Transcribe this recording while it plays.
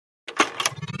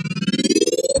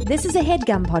This is a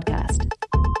HeadGum podcast.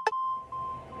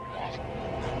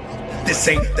 This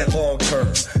ain't that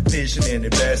long-term vision and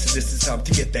invest. This is time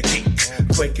to get that cake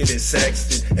quicker than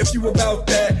Sexton. If you about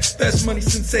that, that's money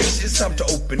sensation. It's time to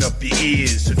open up your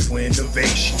ears to Twin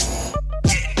Innovation.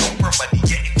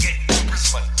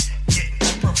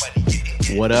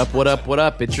 What up, what up, what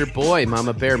up? It's your boy,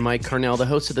 Mama Bear Mike Carnell, the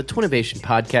host of the Twinnovation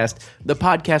Podcast, the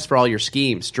podcast for all your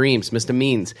schemes, dreams,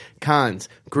 misdemeans, cons,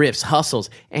 grifts, hustles.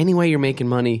 Any way you're making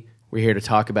money, we're here to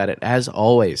talk about it. As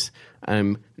always,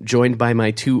 I'm joined by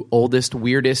my two oldest,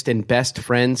 weirdest, and best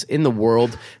friends in the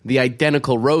world, the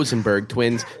identical Rosenberg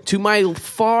twins. To my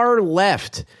far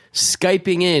left,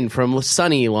 Skyping in from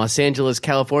sunny Los Angeles,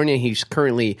 California. He's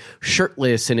currently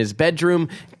shirtless in his bedroom,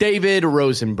 David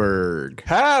Rosenberg.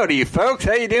 Howdy, folks.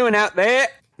 How you doing out there?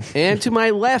 And to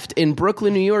my left, in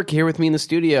Brooklyn, New York, here with me in the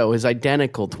studio, his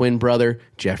identical twin brother,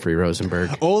 Jeffrey Rosenberg.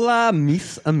 Hola,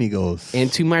 mis amigos.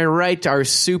 And to my right, our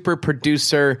super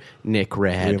producer, Nick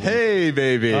Rad. Hey,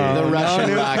 baby. The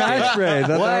Russian rocket.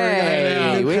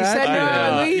 Catchphrase. We said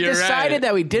no. We decided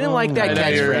that we didn't like that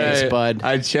catchphrase, bud.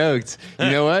 I choked. You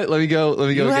know what? Let me go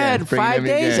You again. had 5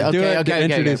 days? Okay.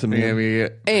 Introduce him.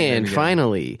 And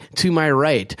finally, to my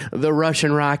right, the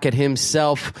Russian rocket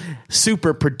himself,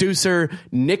 super producer,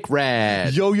 Nick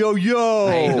Rad. Yo.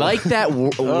 I like that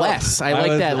less. I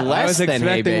like that less than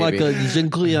hey, baby. I was expecting like a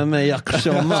Dziękujemy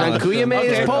Shankujemy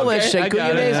is Polish.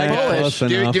 Shankujemy is Polish.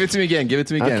 Give it to me again.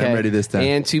 Okay. I'm ready this time.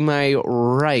 And to my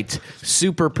right,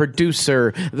 super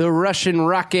producer, the Russian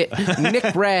rocket,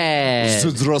 Nick Rad.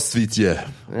 Здравствуйте.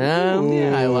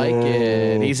 Yeah, I like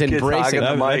it. He's embracing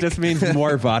it. That just means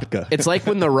more vodka. It's like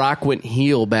when The Rock went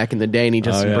heel back in the day and he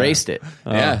just embraced it.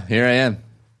 Yeah, here I am.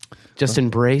 Just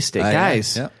embraced it.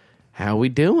 Guys, Yep. how we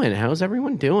doing? How's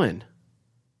everyone doing?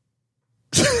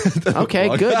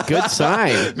 Okay, good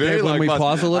sign. When we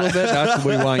pause a little bit, that's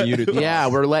what we want you to do. Yeah,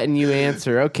 we're letting you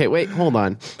answer. Okay, wait, hold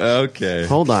on. Okay.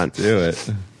 Hold on. Do it.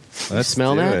 Let's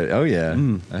smell do that? it. Oh, yeah.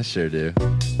 I sure do.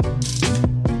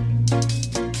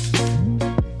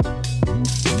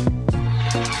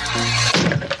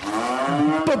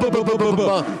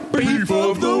 Beef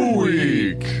of the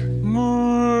week.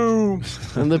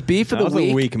 And the beef of the That was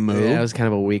week. a weak moo. Yeah, that was kind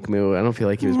of a weak moo. I don't feel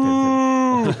like he was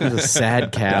perfect. He was a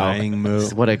sad cow. Dying moo.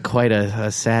 Quite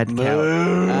a sad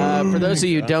cow. For those of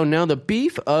you who don't know, the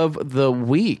beef of the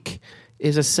week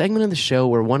is a segment of the show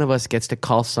where one of us gets to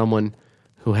call out someone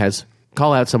who has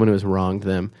wronged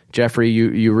them. Jeffrey,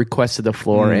 you requested the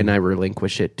floor, and I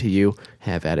relinquish it to you.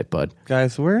 Have at it, bud.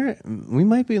 Guys, we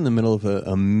might be in the middle of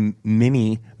a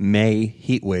mini May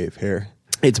heat wave here.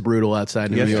 It's brutal outside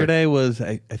in New York. Yesterday was,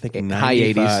 I think, 95. High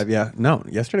 80s. Yeah, no,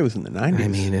 yesterday was in the 90s. I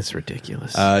mean, it's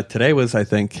ridiculous. Today was, I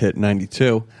think, hit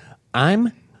 92.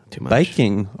 I'm Too much.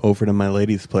 biking over to my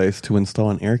lady's place to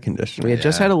install an air conditioner. We had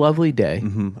just had a lovely day.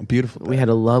 A beautiful day. We had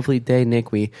a lovely day,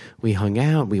 Nick. We hung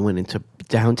out. We went into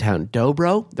downtown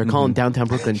Dobro. They're calling downtown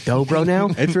Brooklyn Dobro now.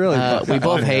 It's really we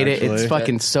both funny, hate it. It's actually.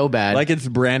 fucking so bad. Like it's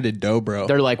branded Dobro.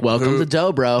 They're like, welcome to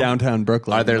Dobro. Downtown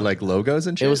Brooklyn. Are there like logos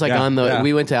and shit? It was like Yeah, on the. yeah.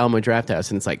 We went to Alamo Draft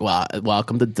House, and it's like, wow,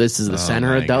 welcome to this is the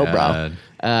center of my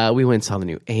Dobro. We went and saw the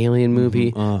new Alien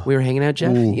movie. We were hanging out.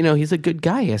 Jeff, you know, he's a good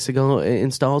guy. He has to go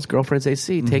install his girlfriend's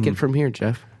AC. Take it from here,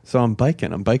 Jeff. So I'm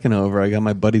biking over. I got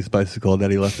my buddy's bicycle that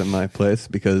he left at my place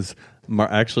because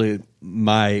actually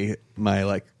my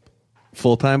like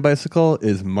full-time bicycle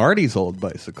is Marty's old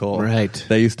bicycle. Right.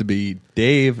 That used to be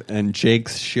Dave and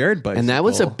Jake's shared bicycle. And that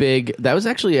was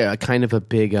actually a kind of a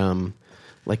big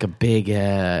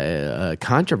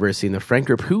controversy in the friend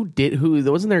group.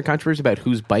 Wasn't there a controversy about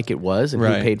whose bike it was and who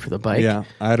paid for the bike? Yeah,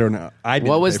 I don't know.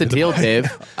 What was the deal, Dave?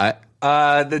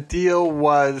 The deal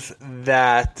was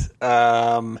that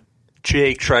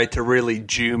Jake tried to really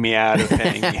Jew me out of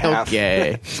paying me half.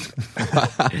 Okay.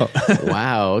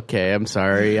 Wow. Okay. I'm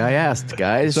sorry. I asked,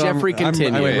 guys. So Jeffrey,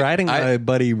 continue. I'm riding my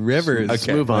buddy Rivers. Let's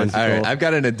move on. All right, I've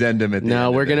got an addendum at the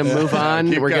end. We're going to move on.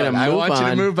 Keep We're going to going. move on. I want you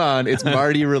to move on. It's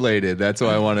Marty related. That's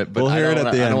why I want it. But We'll hear it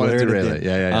at the end. I don't want We'll to hear it derail at it.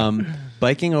 the end. Yeah.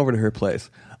 Biking over to her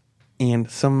place, and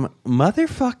some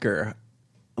motherfucker,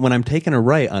 when I'm taking a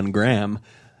right on Graham,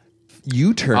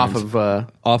 U-turns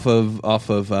off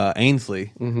of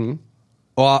Ainsley,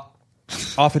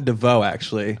 off of DeVoe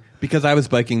actually, because I was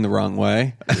biking the wrong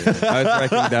way. I was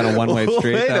biking down a one-way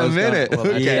street. Wait a minute.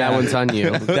 Okay, that one's on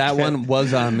you. That one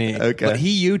was on me. Okay. But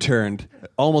he U-turned,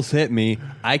 almost hit me.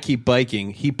 I keep biking.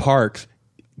 He parks,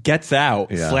 gets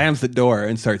out, slams the door,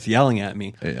 and starts yelling at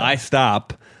me. Yeah. I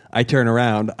stop. I turn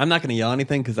around. I'm not going to yell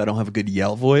anything because I don't have a good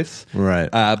yell voice.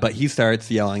 Right. But he starts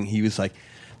yelling. He was like,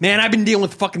 man, I've been dealing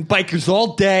with fucking bikers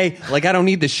all day. Like, I don't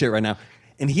need this shit right now.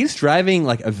 And he's driving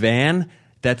like a van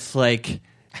that's like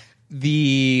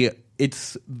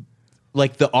it's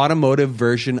like the automotive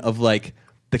version of like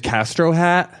the Castro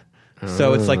hat.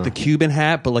 So it's like the Cuban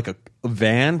hat, but like a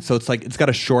van. So it's like it's got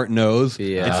a short nose.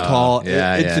 Yeah. It's tall.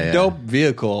 Yeah, It's a dope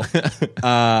vehicle.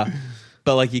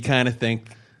 But like you kind of think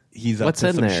he's up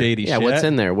to some shady shit. Yeah, what's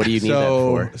in there? What do you need that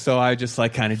for? So I just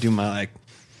like kind of do my like.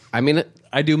 I mean,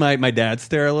 I do my dad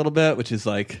stare a little bit, which is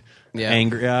like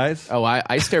angry eyes. Oh,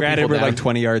 I stare Granted, people we're down. like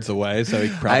 20 yards away, so he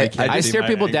probably can't. I see stare my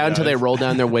people angry down until they eyes. roll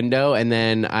down their window, and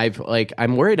then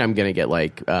I'm worried I'm gonna get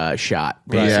like shot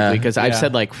basically because I've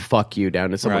said like fuck you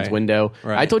down to someone's window.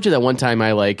 Right. I told you that one time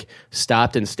I like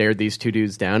stopped and stared these two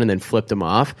dudes down and then flipped them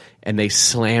off, and they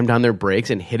slammed on their brakes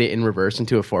and hit it in reverse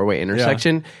into a 4-way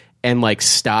intersection. And like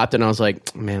stopped, and I was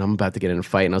like, man, I'm about to get in a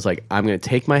fight. And I was like, I'm going to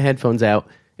take my headphones out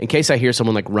in case I hear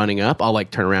someone like running up. I'll like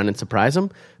turn around and surprise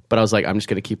them. But I was like, I'm just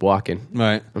going to keep walking.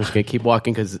 Right. I'm just going to keep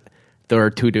walking because there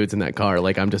are two dudes in that car.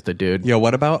 Like, I'm just a dude. Yo,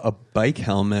 what about a bike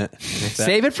helmet?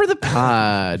 Save it for the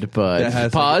pod,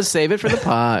 bud. Pause. Save it for the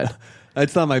pod.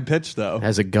 That's not my pitch, though.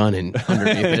 Has a gun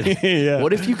underneath it. Yeah.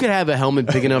 What if you could have a helmet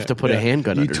big enough to put a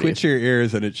handgun You underneath? twitch your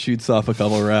ears and it shoots off a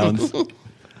couple rounds.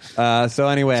 So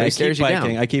anyway, So he I stares keep you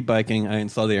biking. down. I keep biking. I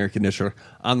install the air conditioner.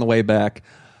 On the way back,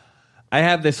 I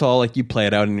have this all like you play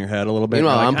it out in your head a little bit.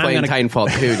 Meanwhile, You're I'm like, playing gonna-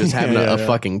 Titanfall 2, just having a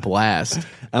fucking blast.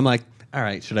 I'm like, all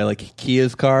right, should I like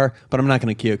Kia's car? But I'm not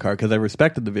going to Kia car because I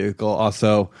respected the vehicle.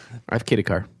 Also, I've keyed a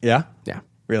car. yeah, Yeah.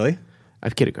 really?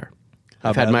 I've keyed a car. How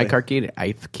I've had my badly? car keyed.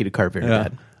 I've keyed a car very Yeah,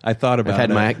 bad. I thought about I've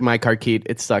had it. my car keyed.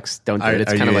 It sucks. Don't do Are- it.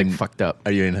 It's are kind of you like in- fucked up.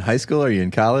 Are you in high school? Are you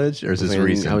in college? Or is this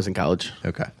recent? I was in college.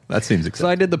 Okay. That seems So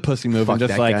exciting. I did the pussy move Fuck and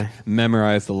just that like guy.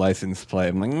 memorize the license plate.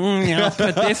 I'm like, I'll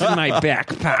put this in my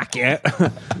back pocket.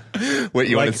 Wait,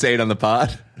 you want like- to say it on the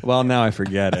pod? Well, now I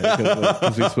forget it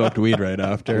because we smoked weed right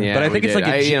after. Yeah, but I think we it's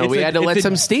did. like we had to let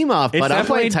some steam off. But I'm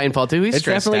playing Titanfall 2. He's It's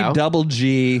stressed definitely out. double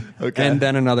G Okay. and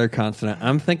then another consonant.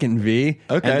 I'm thinking V.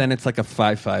 Okay. And then it's like a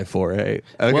 5548.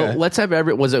 Okay. Well, let's have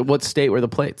what state were the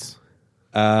plates?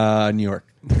 New York.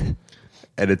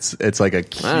 And it's like a I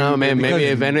don't know, man. Maybe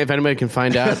if anybody can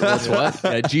find out what's what.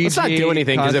 Yeah, GG, Let's not do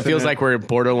anything because it feels consonant. like we're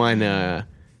borderline.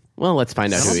 Well, let's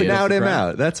find out who he is. out him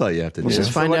out. That's all you have to do. Let's just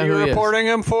find What out are you who he is. reporting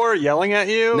him for? Yelling at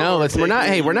you? No, Or we're not.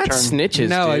 taking Hey, we're not turn- snitches,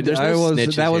 No, dude. There's no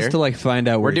snitches that was here. to like find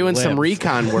out where We're doing he some lives.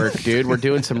 recon work, dude. We're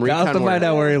doing some That was recon to find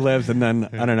out work. where he lives, and then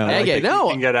I don't know. Egg like, it. No,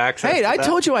 you can get access Hey, to I that?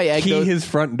 told you I egged key those- his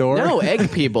front door. No,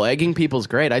 egg people. Egging people's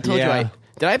great. I told you Yeah.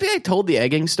 I think I told the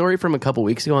egging story from a couple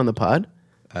weeks ago on the pod.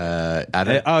 I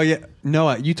don't, Oh yeah,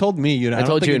 no, you told me. I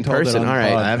told you in person. All right,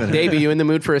 haven't. Dave, are you in the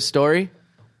mood for a story?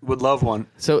 Would love one.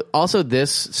 So also this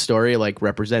story like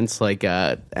represents like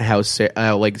how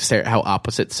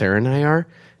opposite Sarah and I are,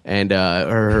 and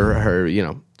her you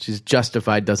know she's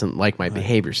justified doesn't like my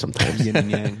behavior sometimes. Yin and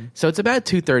yang. So it's about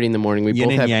 2:30 in the morning. We Yin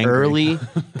both and have yang. early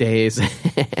days.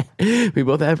 We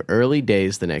both have early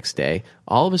days the next day.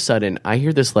 All of a sudden, I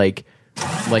hear this like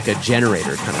a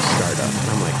generator kind of start up. And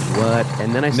I'm like, what?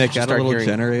 And then I Nick, just got a start little hearing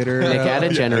generator? Nick, add a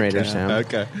Yeah, generator sound.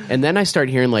 Okay. And then I start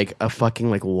hearing like a fucking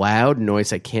like loud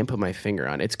noise I can't put my finger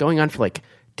on. It's going on for like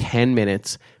 10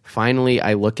 minutes. Finally,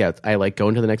 I look out. I like go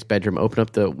into the next bedroom, open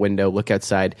up the window, look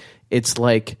outside. It's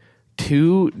like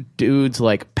two dudes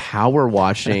like power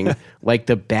washing like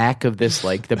the back of this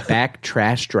like the back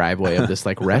trash driveway of this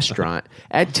like restaurant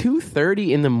at 2:30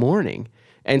 in the morning.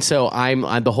 And so I'm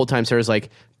the whole time Sarah's like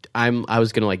I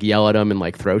was gonna like yell at him and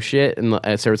like throw shit, and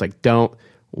Sarah was like, "Don't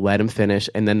let him finish."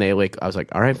 And then I was like,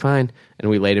 "All right, fine." And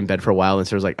we laid in bed for a while, and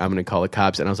Sarah was like, "I'm gonna call the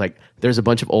cops." And I was like, "There's a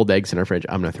bunch of old eggs in our fridge.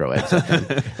 I'm gonna throw eggs at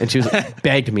them." And she was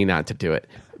begged me not to do it,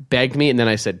 begged me, and then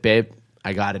I said, "Babe,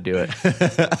 I got to do it."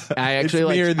 I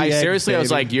actually me or like the I eggs, seriously I was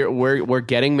baby. like, we're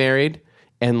getting married.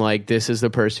 And like, this is the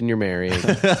person you're marrying.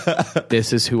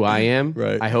 This is who I am.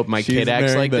 Right. I hope my She's kid acts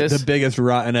marrying like this. The biggest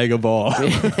rotten egg of all.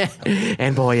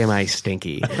 And boy, am I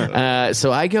stinky.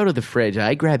 So I go to the fridge.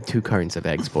 I grab 2 cartons of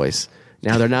eggs, boys.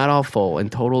 Now, they're not all full.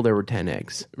 In total, there were 10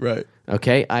 eggs. Right.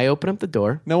 Okay, I open up the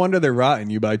door. No wonder they're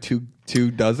rotten. You buy two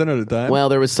dozen at a time. Well,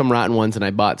 there was some rotten ones, and I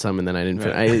bought some, and then I didn't.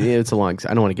 It's a long.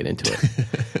 I don't want to get into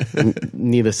it.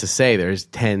 Needless to say, there's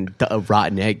 10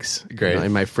 rotten eggs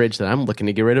in my fridge that I'm looking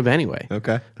to get rid of anyway.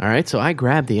 Okay. All right, so I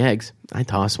grab the eggs. I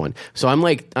toss one. So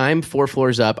I'm 4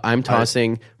 floors up. I'm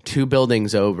tossing 2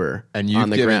 buildings over and on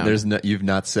the ground. You've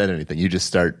not said anything. You just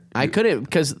start. I couldn't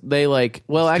because they like.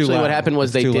 Well, It's too actually, what loud. happened was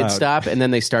It's they too did loud. stop, and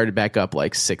then they started back up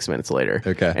like 6 minutes later.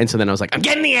 Okay. And so then I was like, "I'm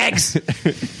getting the eggs.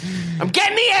 I'm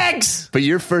getting the eggs." eggs. But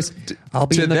your first, I'll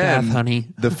be to in the them, bath, honey.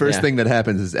 The first Yeah. thing that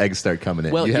happens is eggs start coming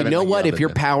in. Well, you haven't, know like, what? yelled If at you're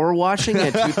them. power washing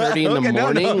at 2:30 in the Okay,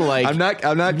 morning, no. like I'm not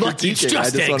look, it's critiquing. just I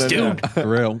just eggs, want to know. dude. For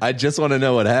real. I just want to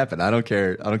know what happened. I don't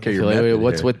care. Your method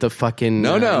What's here. with the fucking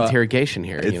No. interrogation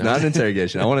here? It's you know? not an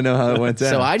interrogation. I want to know how it went down.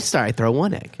 So I throw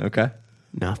one egg. Okay.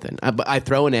 Nothing. I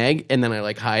throw an egg and then I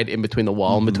like hide in between the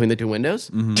wall and between the two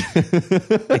windows.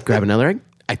 I grab another egg.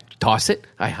 I toss it.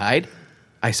 I hide.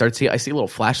 I see a little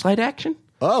flashlight action.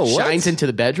 Oh, what? Shines into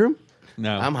the bedroom.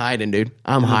 No. I'm hiding, dude.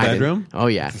 I'm hiding. bedroom? Oh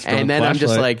yeah. Strong And then I'm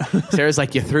just like, flashlight. Sarah's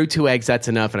like, you threw 2 eggs. That's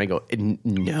enough. And I go,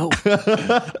 no.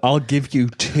 I'll give you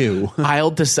 2.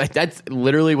 I'll decide. That's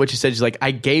literally what she said. She's like,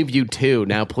 I gave you 2.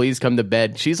 Now please come to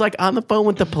bed. She's like on the phone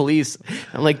with the police.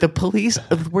 I'm like, the police,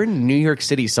 we're in New York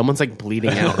City. Someone's like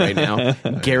bleeding out right now.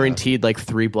 Guaranteed like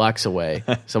 3 blocks away.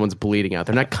 Someone's bleeding out.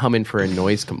 They're not coming for a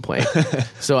noise complaint.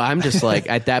 So I'm just like,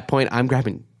 at that point, I'm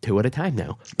grabbing 2 at a time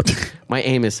now. My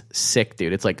aim is sick,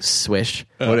 dude. It's like swish.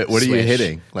 What are you swish,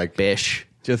 hitting? Like bish.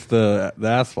 Just the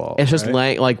asphalt. It's just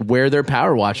right? like where they're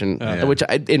power washing, Yeah. which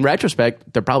in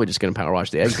retrospect, they're probably just going to power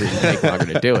wash the eggs. It take longer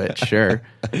to do it, sure.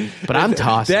 But I'm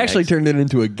tossing. They actually eggs. turned it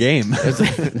into a game.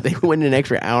 They went an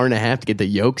extra hour and a half to get the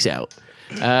yolks out.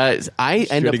 I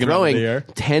end up Shooting 'em out of throwing the air.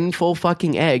 10 full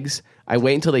fucking eggs. I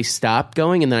wait until they stop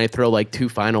going, and then I throw like 2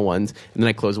 final ones, and then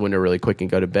I close the window really quick and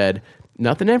go to bed.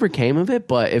 Nothing ever came of it,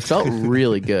 but it felt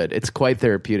really good. It's quite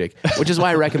therapeutic, which is why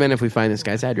I recommend if we find this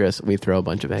guy's address, we throw a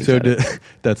bunch of eggs So at it.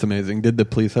 that's amazing. Did the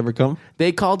police ever come?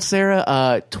 They called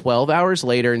Sarah 12 hours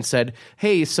later and said,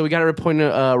 hey, so we got a report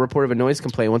of a noise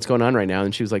complaint. What's going on right now?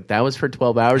 And she was like, that was for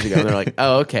 12 hours ago. And they're like,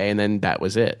 oh, okay. And then that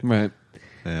was it. Right.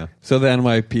 Yeah. So the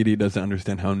NYPD doesn't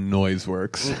understand how noise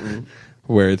works,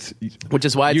 where it's Which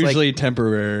is why it's usually like,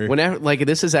 temporary. whenever, like,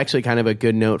 this is actually kind of a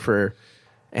good note for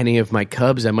any of my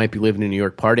cubs that might be living in New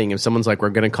York partying. If someone's like, we're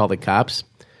going to call the cops,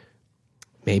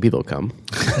 maybe they'll come.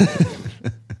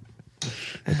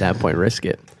 At that point, risk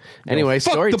it. Anyway,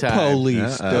 Fuck story the time.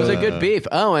 police. It was a good beef.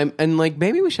 Oh, and like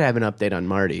maybe we should have an update on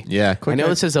Marty. Yeah, I quick know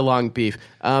ad- this is a long beef.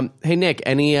 Hey Nick,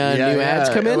 any new ads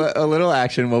come in? A little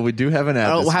action. Well, we do have an ad.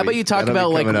 Oh, this how about week. you talk That'll be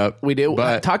about like coming up. we do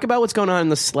But- talk about what's going on in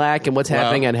the Slack and what's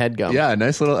happening at HeadGum. Yeah,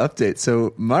 nice little update.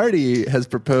 So Marty has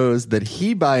proposed that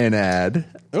he buy an ad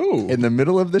in the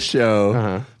middle of the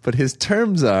show, but his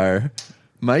terms are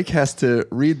Mike has to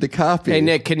read the copy. Hey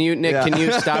Nick, can you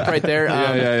stop right there?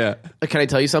 Yeah. Can I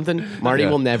tell you something? Marty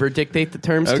Yeah. will never dictate the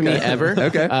terms to me Okay. ever.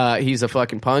 Okay. He's a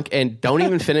fucking punk, and don't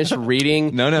even finish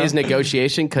reading No. his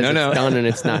negotiation because it's done and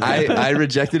it's not. happening. I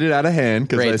rejected it out of hand.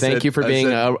 Great, thank you for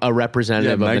being a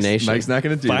representative of the nation. Mike's not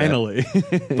going to do Finally.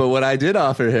 that. But what I did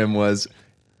offer him was,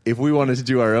 if we wanted to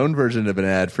do our own version of an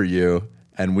ad for you,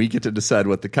 and we get to decide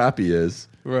what the copy is,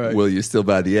 Right. will you still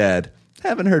buy the ad?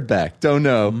 Haven't heard back. Don't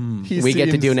know. We get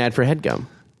to do an ad for HeadGum.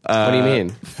 What do you mean?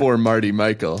 For Marty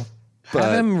Michael.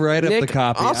 Have him write up Nick, the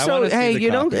copy. I Also, wanna see hey, the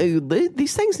you copy. don't.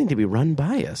 These things need to be run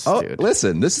by us, Oh, dude.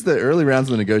 listen, this is the early rounds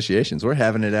of the negotiations. We're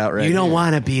having it out right You don't here.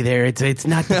 want to be there. It's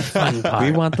not the fun part.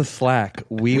 We want the Slack.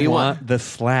 We want the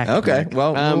Slack. Okay, Nick.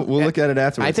 well, we'll look at it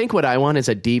afterwards. I think what I want is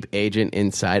a deep agent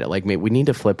inside. Like, maybe we need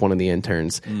to flip one of the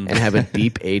interns and have a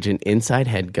deep agent inside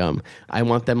HeadGum. I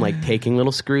want them like taking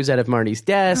little screws out of Marty's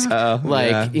desk,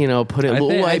 put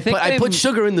it. I put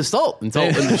sugar in the salt and salt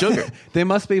in the sugar. They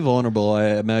must be vulnerable.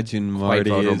 I imagine Quite Marty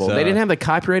vulnerable. is. They didn't have the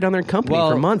copyright on their company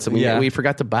well, for months, and yeah. we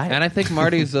forgot to buy it. And I think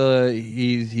Marty's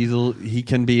he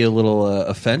can be a little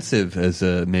offensive as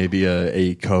maybe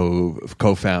a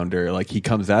co-founder. Like he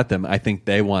comes at them. I think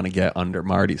they want to get under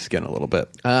Marty's skin a little bit.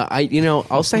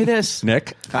 I'll say this,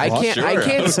 Nick, I can't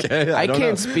Okay, I don't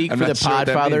know. speak I'm for the not sure what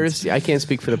that Podfathers. I can't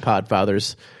speak for the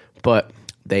Podfathers, but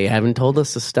they haven't told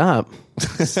us to stop.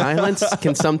 Silence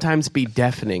can sometimes be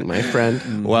deafening, my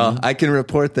friend. Well, I can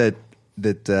report that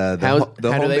the how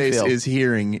do home they base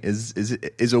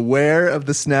feel? is aware of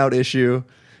the snout issue,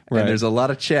 Right. and there's a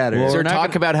lot of chatter. Is there not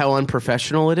talk about how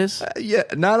unprofessional it is? Yeah,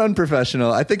 not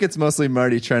unprofessional. I think it's mostly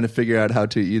Marty trying to figure out how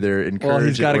to either encourage. well,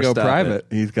 he's got to it or go stop private.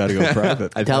 It. He's got to go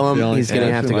private. Tell The him only he's going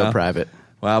to have to go Well, private.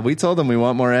 Well, we told him we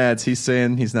want more ads. He's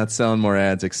saying he's not selling more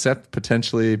ads, except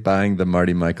potentially buying the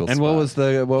Marty Michael And spot. what was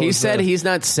the? What He was said the, he's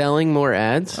not selling more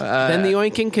ads. Then the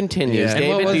oinking continues. yeah. and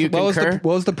David, what was, do you what was concur?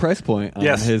 what was the price point on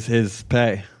Yes. his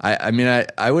pay?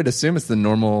 I would assume it's the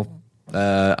normal.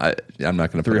 I'm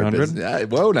not going to put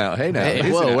 300? Whoa, now, hey, now, Hey,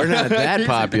 easy whoa, now. we're not that Easy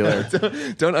popular.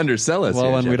 now. Don't undersell us. Well,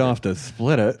 here, and we Jeff. don't have to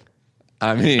split it.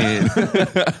 I mean,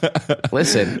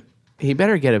 Listen, he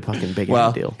better get a fucking big well,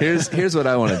 ad deal. here's what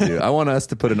I want to do. I want us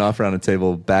to put an offer on the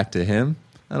table back to him,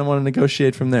 and I want to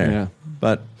negotiate from there. Yeah.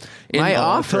 But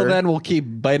until then, we'll keep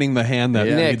biting the hand that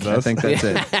Nick, leads us. I think that's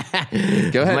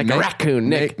it. Go ahead. Like a raccoon,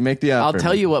 Nick. Make the offer. I'll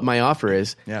tell you what my offer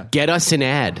is. Yeah. Get us an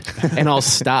ad, and I'll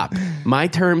stop. My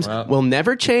terms will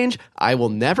never change. I will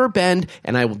never bend,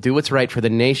 and I will do what's right for the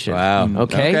nation. Wow.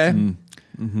 Okay?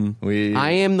 Mm-hmm.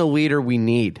 I am the leader we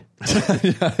need.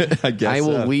 I guess I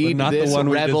will so. lead Not the this one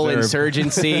we rebel deserve.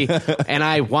 insurgency, and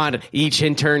I want each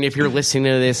intern, if you're listening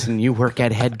to this and you work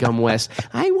at HeadGum West,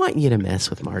 I want you to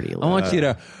mess with Marty a I little. want you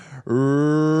to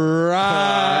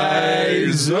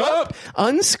rise up.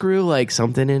 Unscrew like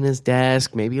something in his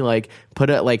desk, maybe like put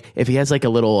a if he has like a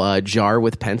little jar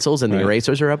with pencils and the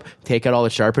erasers are up, take out all the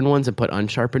sharpened ones and put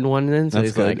unsharpened ones in. So That's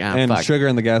he's good. like, and fuck. sugar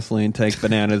in the gasoline, take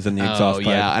bananas in the exhaust pipe.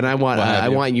 Yeah, and I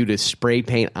want you to spray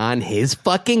paint on his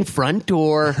fucking front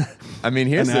door. I mean,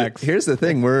 here's the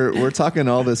thing. We're talking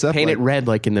all this up. Paint it red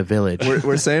like in The Village.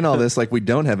 We're saying all this like we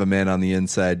don't have a man on the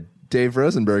inside. Dave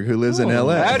Rosenberg, who lives in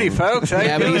L.A. Howdy, folks. How you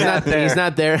Yeah, but doing out there? he's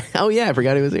not there. Oh yeah, I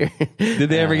forgot he was here. Did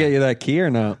they ever get you that key or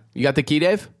no? You got the key,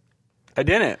 Dave? I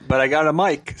didn't, but I got a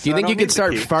mic. So Do you think you could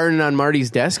start farting on Marty's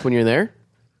desk when you're there?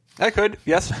 I could,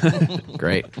 yes.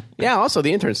 Great. Yeah, also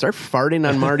the intern, start farting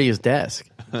on Marty's desk.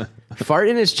 Fart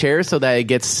in his chair so that it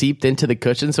gets seeped into the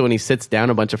cushion, so when he sits down,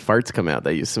 a bunch of farts come out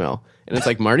that you smell. And it's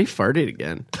like, Marty farted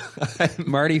again.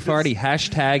 Marty Farty,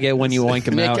 hashtag it when you oink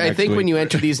him Nick, out. I think next when week. you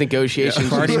enter these negotiations,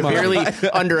 you severely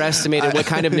underestimated what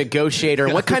kind of negotiator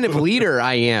and what kind of leader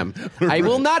I am. I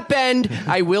will not bend.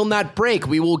 I will not break.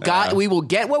 We will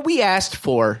get what we asked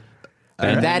for.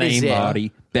 And that is it.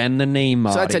 Marty. Bend the name,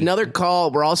 Marty. So that's another call.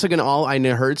 We're also going to I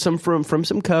heard some from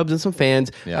some Cubs and some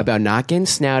fans about not getting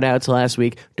snout outs last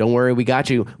week. Don't worry, we got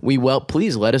you.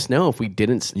 Please let us know if we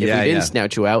didn't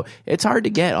snout you out. It's hard to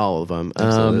get all of them.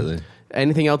 Absolutely.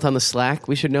 Anything else on the Slack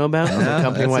we should know about?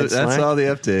 That's all the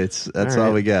updates. That's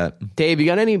all we got. Dave, you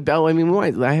got any? I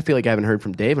feel like I haven't heard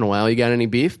from Dave in a while. You got any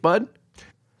beef, bud?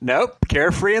 Nope.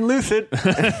 Carefree and lucid. All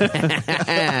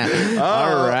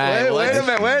right. Wait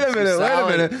a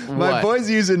minute. My boy's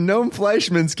using Noam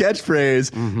Fleischman's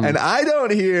catchphrase, and I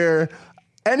don't hear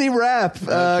any rap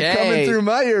coming through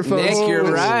my earphones. Nick,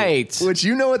 you're right. Which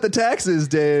you know what the tax is,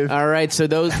 Dave. All right. So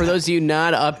for those of you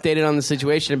not updated on the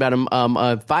situation,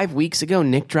 about 5 weeks ago,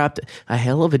 Nick dropped a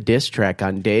hell of a diss track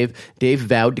on Dave. Dave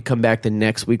vowed to come back the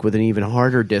next week with an even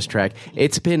harder diss track.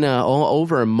 It's been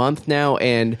over a month now,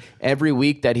 and every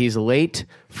week that he's late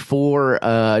for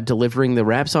delivering the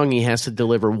rap song, he has to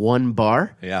deliver one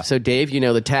bar. Yeah. So Dave, you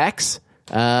know the tax.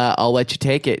 I'll let you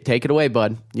take it. Take it away,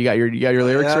 bud. You got your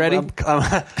lyrics ready?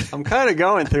 I'm kind of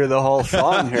going through the whole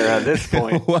song here at this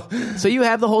point. So you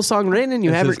have the whole song written, and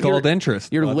This is called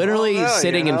interest. You're literally Well, no,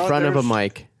 sitting in front of a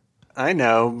mic. I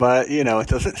know, but it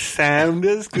doesn't sound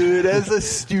as good as a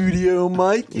studio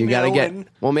mic. You got to get.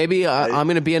 Well, maybe I'm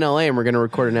going to be in LA and we're going to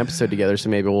record an episode together. So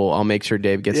maybe I'll make sure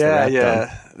Dave gets the rap done.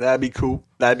 That'd be cool.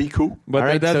 But All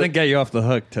right, that doesn't get you off the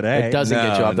hook today. It doesn't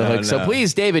get you off the hook. So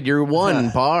please, David, you're one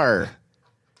bar.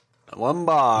 One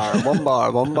bar.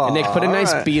 And Nick, put a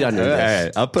nice beat under All this.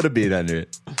 right, I'll put a beat under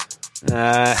it.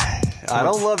 I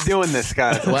don't love doing this,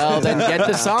 guys. Well, then get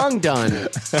the song done.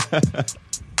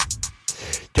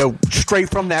 Yo, straight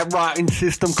from that rotten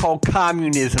system called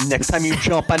communism. Next time you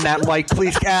jump on that mic,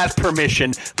 please ask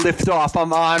permission. Lift off,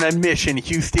 I'm on a mission.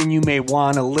 Houston, you may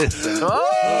want to listen.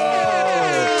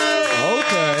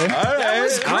 That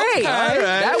was great.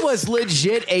 That was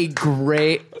legit a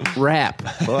great rap.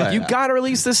 Boy, you got to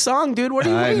release this song, dude. What are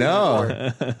you waiting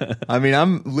for? I mean,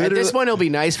 I'm literally. At this point, it'll be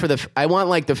nice for I want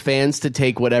like the fans to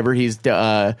take whatever he's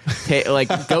go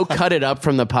cut it up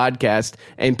from the podcast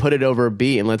and put it over a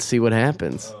beat and let's see what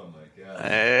happens. Oh my god!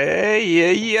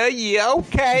 Yeah.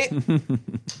 Okay.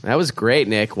 That was great,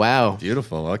 Nick. Wow,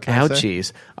 Beautiful. What can I say?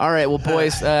 ouchies. All right, well,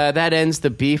 boys, that ends the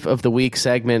beef of the week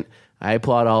segment. I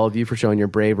applaud all of you for showing your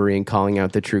bravery and calling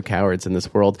out the true cowards in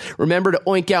this world. Remember to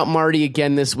oink out Marty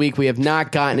again this week. We have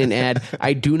not gotten an ad.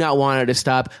 I do not want it to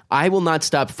stop. I will not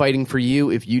stop fighting for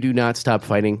you if you do not stop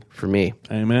fighting for me.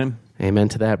 Amen. Amen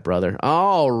to that, brother.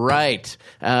 All right.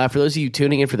 For those of you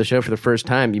tuning in for the show for the first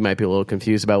time, you might be a little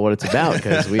confused about what it's about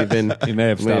because we've been... You may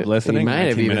have stopped listening You might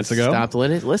have 19 even minutes ago. stopped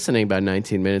listening about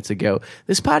 19 minutes ago.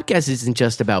 This podcast isn't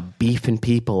just about beefing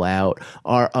people out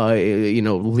or,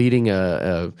 leading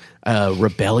a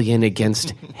rebellion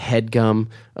against HeadGum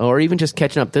or even just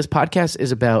catching up. This podcast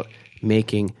is about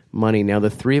making money. Now, the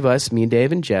three of us, me,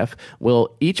 Dave, and Jeff,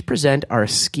 will each present our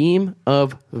scheme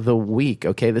of the week.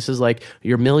 Okay, this is like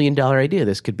your $1 million idea.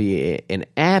 This could be an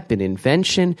app, an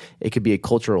invention. It could be a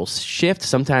cultural shift.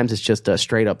 Sometimes it's just a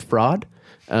straight up fraud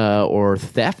or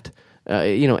theft.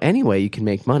 Any way you can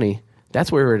make money.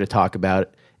 That's what we're here to talk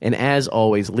about. And as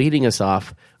always, leading us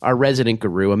off, our resident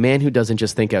guru, a man who doesn't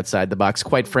just think outside the box.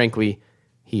 Quite frankly,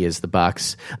 he is the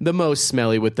box. The most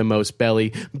smelly with the most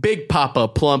belly. Big Papa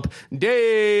Plump,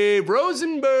 Dave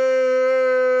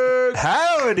Rosenberg.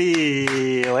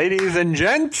 Howdy, ladies and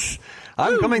gents.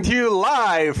 I'm coming to you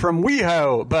live from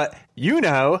WeHo, but you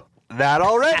know that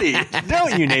already,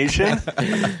 don't you, nation?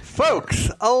 Folks,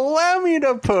 allow me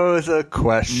to pose a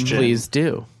question. Please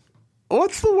do.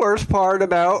 What's the worst part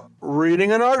about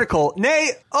reading an article, nay,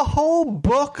 a whole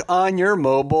book on your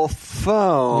mobile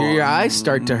phone? Your eyes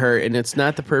start to hurt, and it's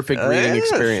not the perfect reading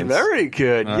experience. Very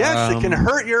good. Yes, it can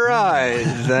hurt your eyes,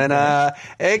 and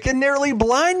it can nearly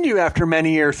blind you after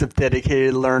many years of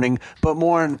dedicated learning. But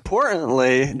more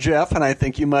importantly, Jeff, and I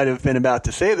think you might have been about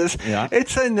to say this,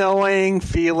 it's annoying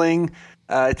feeling.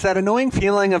 It's that annoying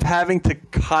feeling of having to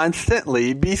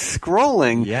constantly be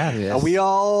scrolling. Yeah. We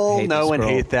all know and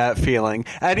hate that feeling.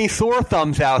 Any sore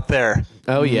thumbs out there?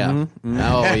 Oh, yeah. Mm-hmm.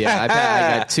 Oh, yeah. I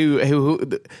got two.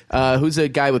 Who's a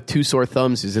guy with two sore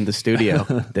thumbs who's in the studio?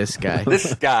 This guy.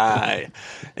 This guy.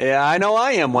 Yeah, I know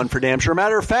I am one for damn sure.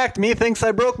 Matter of fact, me thinks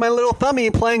I broke my little thummy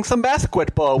playing some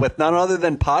basketball with none other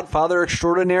than Podfather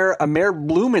extraordinaire Amer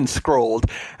Blumenskrold.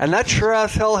 And that sure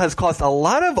as hell has caused a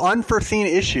lot of unforeseen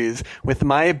issues with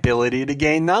my ability to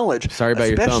gain knowledge. Sorry about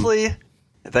your thumb.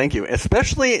 Thank you.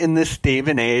 Especially in this day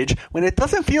and age when it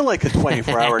doesn't feel like a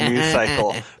 24-hour news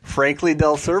cycle. Frankly,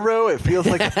 Del Cervo, it feels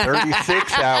like a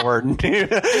 36-hour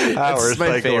hour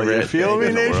cycle. Favorite you feel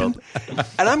me, nation?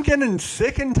 And I'm getting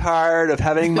sick and tired of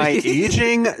having my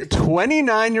aging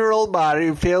 29-year-old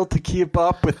body fail to keep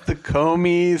up with the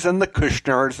Comeys and the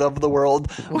Kushners of the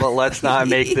world. But let's not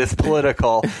make this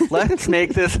political. Let's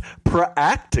make this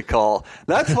practical.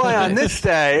 That's why on this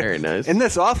day, Very nice. in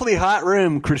this awfully hot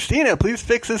room, Christina, please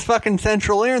fix this fucking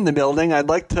central air in the building. I'd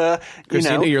like to,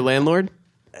 Christina, your landlord?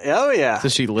 Oh, yeah.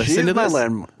 Does she listen She's to my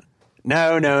this?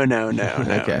 No.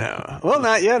 Okay. No. Well,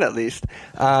 not yet, at least.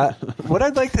 What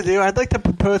I'd like to do, I'd like to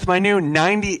propose my new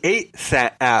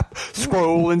 98-cent app.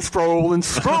 Scrolling,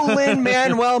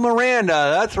 Manuel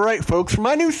Miranda. That's right, folks.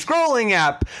 My new scrolling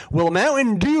app will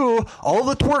Mountain Dew all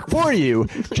the twerk for you.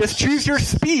 Just choose your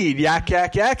speed, yak,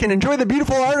 and enjoy the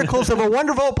beautiful articles of a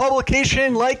wonderful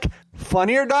publication like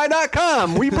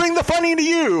FunnyOrDie.com. We bring the funny to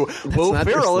you. Will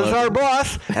Ferrell is our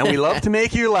boss, and we love to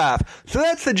make you laugh. So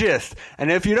that's the gist.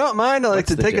 And if you don't mind, I'd like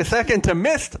to take a second to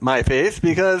mist my face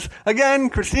because, again,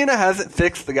 Christina hasn't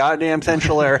fixed the goddamn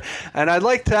central air. And I'd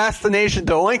like to ask the nation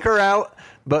to link her out,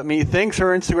 but methinks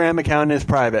her Instagram account is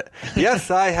private. Yes,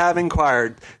 I have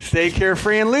inquired. Stay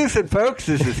carefree and lucid, folks.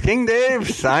 This is King Dave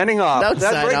signing off. Don't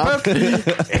That's sign right, off. folks.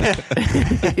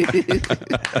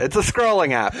 It's a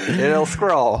scrolling app. It'll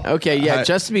scroll. Okay, yeah,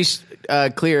 just to be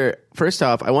clear, first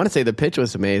off, I want to say the pitch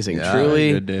was amazing. Yeah,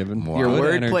 Truly, good, David. Your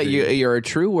Good wordplay, energy. you're a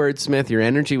true wordsmith. Your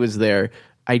energy was there.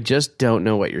 I just don't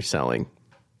know what you're selling.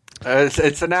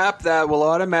 It's an app that will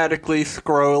automatically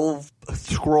scroll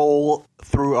through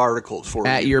articles for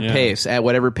At you. your pace, at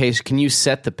whatever pace. Can you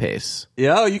set the pace?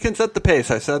 Yeah, you can set the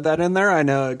pace. I said that in there. I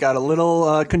know it got a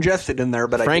little congested in there,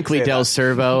 but Frankly, I Del did say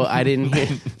Cervo, I didn't hear.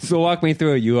 So walk me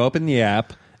through it. You open the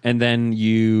app, and then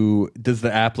does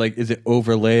the app, is it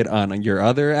overlaid on your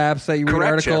other apps that you read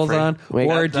Correct, articles Jeffrey. on? Wait,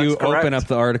 or do you that's correct. open up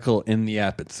the article in the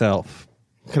app itself?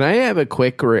 Can I have a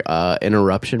quick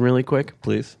interruption really quick?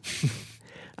 Please.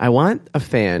 I want a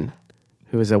fan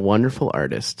who is a wonderful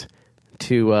artist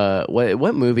to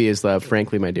what movie is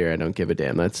Frankly My Dear I Don't Give a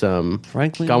Damn. That's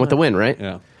Frankly Gone with the Wind, right?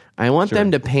 Yeah. I want them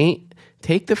to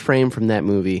take the frame from that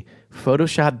movie,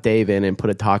 Photoshop Dave in and put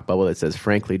a talk bubble that says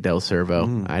Frankly Del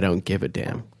Cervo, I don't give a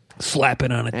damn. Slap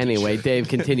it on it. Anyway, Dave,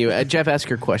 continue. Jeff, ask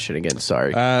your question again.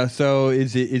 Sorry. So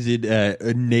is it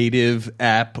a native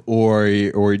app or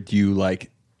do you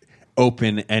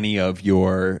open any any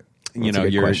your That's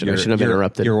a good question. I should have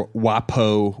interrupted. Your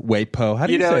WAPO. How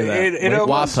do you say that? it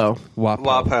almost, WAPO.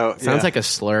 WAPO. Sounds yeah. like a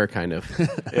slur, kind of.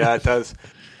 Yeah, it does.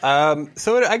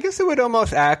 I guess it would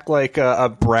almost act like a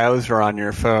browser on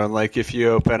your phone. Like if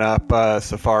you open up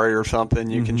Safari or something,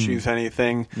 you can choose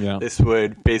anything. Yeah. This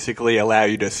would basically allow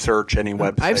you to search any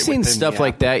website. I've seen within stuff the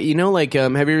like app. that. You know, have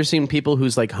you ever seen people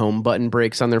whose home button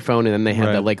breaks on their phone and then they have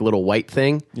Right. that little white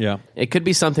thing? Yeah. It could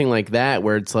be something like that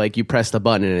where it's you press the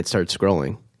button and it starts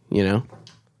scrolling. You know,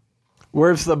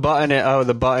 Where's the button? Oh,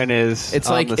 the button is. it's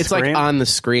on the screen? on the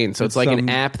screen, so it's like an some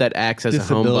app that acts as a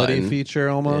home disability button. feature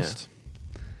almost.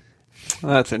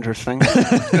 That's interesting.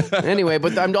 Anyway,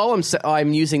 but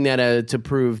I'm using that to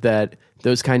prove that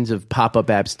those kinds of pop-up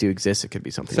apps do exist. It could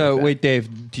be something. So like that. wait,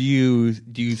 Dave, do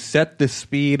you set the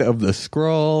speed of the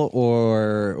scroll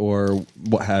or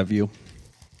what have you?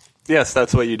 Yes,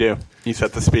 that's what you do. You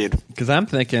set the speed. Because I'm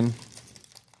thinking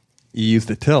You use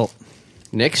the tilt.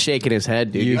 Nick's shaking his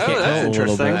head, dude. That's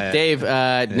interesting. Dave,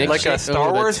 Nick, like a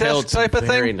Star Wars type of thing.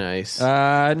 Very nice.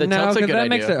 No, because that idea.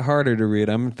 makes it harder to read.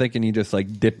 I'm thinking you just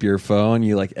like dip your phone,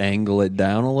 you like angle it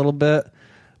down a little bit.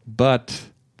 But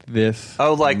this,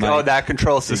 that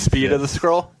controls the speed of the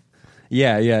scroll.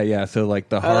 Yeah. So like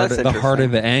the harder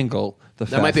the angle, the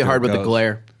faster that might be hard it with the goes.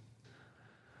 glare.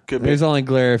 Could be. There's only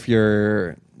glare if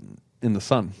you're in the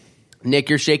sun. Nick,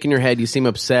 you're shaking your head. You seem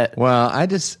upset. Well,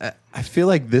 I feel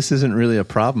like this isn't really a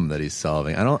problem that he's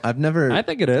solving. I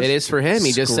think it is. It is for him.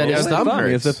 He just said his thumb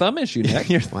hurts. It's a thumb issue, Nick.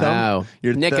 Wow.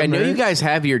 Nick, I know you guys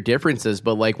have your differences,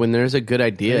 but like when there's a good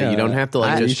idea, you don't have to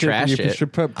just trash it. You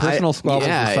should put personal squabbles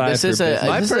aside. This is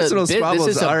my personal squabbles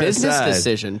This is a are business aside.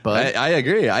 decision, but I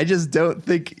agree. I just don't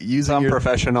think using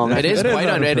unprofessional. It is quite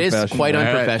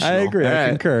unprofessional. I agree. I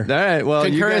concur. All right. Well,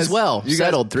 concur you guys, as well. You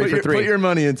Settled. 3 for 3. Put your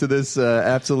money into this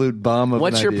absolute bomb of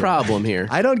What's an your idea. problem here?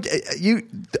 I don't.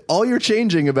 All you're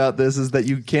changing about this is that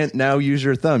you can't now use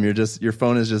your thumb. Your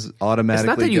phone is just automatically. It's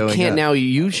not that you going can't up. now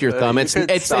use your thumb. It's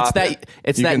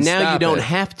that now you don't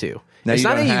have to. Now it's you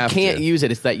not don't that have you can't to. use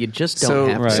it. It's that you just don't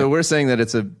have to. So we're saying that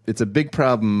it's a big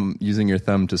problem using your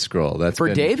thumb to scroll. That's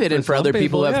For David and for other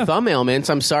people who have thumb ailments.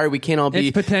 I'm sorry, we can't all be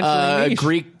It's potentially niche.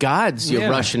 Greek gods. You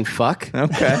Russian fuck.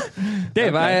 Okay,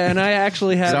 Dave. I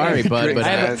actually have. Sorry, bud. But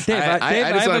I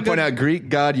just want to point out Greek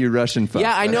god, you Russian fuck.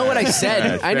 yeah, I know what I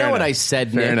said. I know what I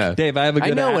said, Nick. Fair enough. Dave, I have a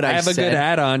good. I have a good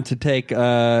add-on to take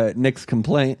Nick's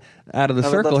complaint out of the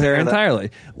circle here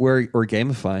entirely. We're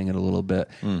gamifying it a little bit.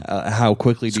 How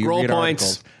quickly do you Scroll read points.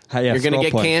 articles? You're going to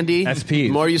get candy. SPs. The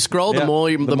more you scroll, the more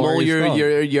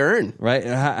you earn. Right?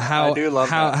 I do love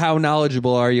that. How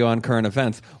knowledgeable are you on current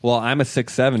events? Well, I'm a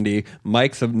 670.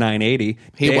 Mike's a 980.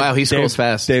 He scrolls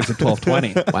fast. Dave's a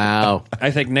 1220. Wow.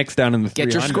 I think Nick's down in the 300s.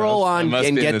 Get your scroll on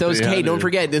and get those. Hey, don't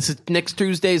forget, this is next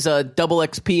Tuesday's double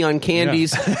XP on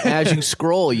candies as you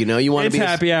scroll. You want to It's be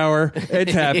happy hour.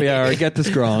 It's happy hour. Get the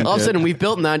scrolling. All of a sudden, we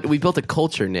built a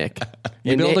culture, Nick.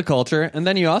 You build a culture, and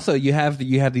then you have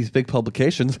these big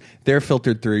publications. They're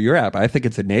filtered through your app. I think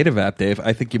it's a native app, Dave.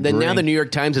 I think now the New York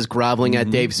Times is groveling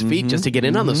at Dave's feet just to get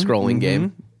in on the scrolling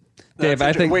game. Dave,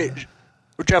 I think. Wait,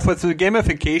 Jeff, was the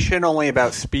gamification only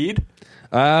about speed?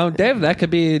 Dave, that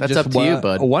could be That's just up to you,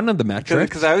 bud. one of the metrics.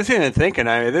 Because I was even thinking,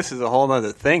 this is a whole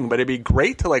other thing, but it'd be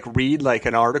great to read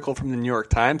an article from the New York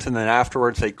Times and then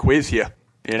afterwards they quiz you.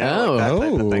 That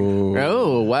type of thing.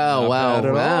 Oh,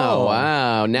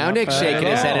 wow. Now Nick's shaking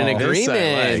his head in agreement.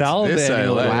 This I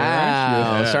like.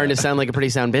 Wow. Starting to sound like a pretty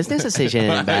sound business decision,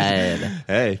 bud.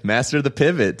 Hey, master the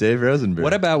pivot, Dave Rosenberg.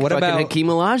 What about Hakeem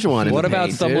Olajuwon? What about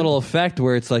some little effect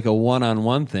where it's like a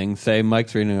one-on-one thing? Say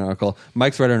Mike's reading an article.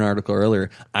 Mike's read an article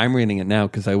earlier. I'm reading it now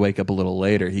because I wake up a little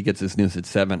later. He gets his news at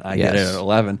 7. I get it at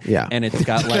 11. Yeah. And it's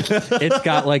got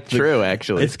like True,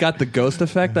 actually. It's got the ghost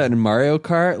effect that in Mario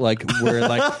Kart,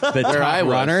 where the top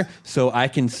runner, so I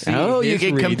can see. Oh, you his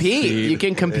can read compete. speed. You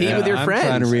can compete with your I'm friends.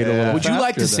 trying to read a little Would you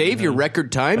like to faster save than your him.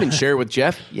 record time and share it with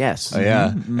Jeff? Yes. Oh,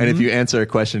 yeah. And if you answer a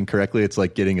question correctly, it's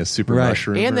like getting a super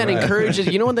mushroom. And that or whatever. encourages,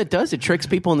 you know what that does? It tricks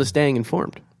people into staying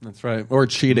informed. That's right. Or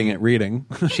cheating at reading.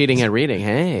 Cheating at reading.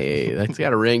 Hey, that's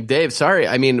got a ring. Dave, sorry.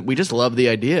 I mean, we just love the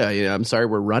idea. I'm sorry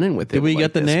we're running with it. Did we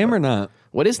get the name or not?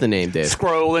 What is the name, Dave?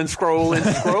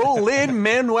 Scrolling,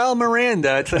 Manuel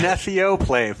Miranda. It's an SEO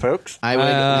play, folks. I would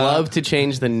love to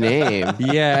change the name.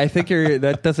 Yeah, I think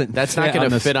that doesn't. That's not going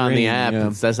to fit on the app.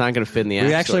 Yeah. That's not going to fit in the app.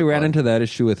 We actually store, ran bud. into that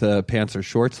issue with pants or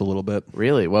shorts a little bit.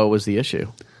 Really? What was the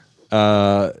issue?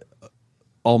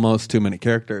 Almost too many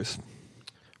characters.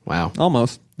 Wow.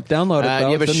 Almost. Download it.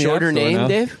 You have a It's in the shorter App Store name, now.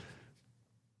 Dave?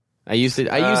 I use it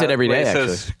every day,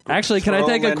 actually. Actually, can I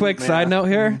take a quick side note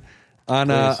here? On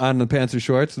the pants or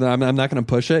shorts. I'm not going to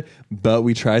push it, but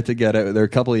we tried to get it. There are a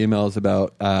couple of emails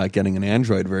about getting an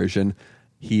Android version.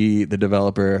 The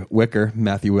developer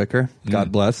Matthew Wicker, God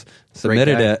bless,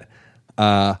 submitted it.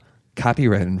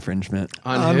 Copyright infringement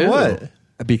On who? what?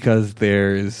 because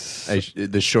there's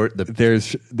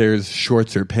There's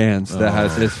shorts or pants that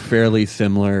has this fairly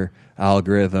similar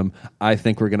algorithm. I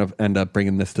think we're going to end up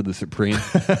bringing this to the Supreme.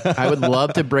 I would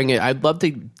love to bring it. I'd love to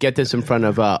get this in front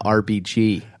of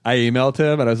RBG. I emailed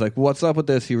him and I was like, "What's up with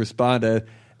this?" He responded,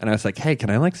 and I was like, "Hey, can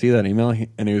I see that email?"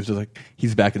 And he was just like,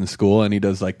 he's back in school and he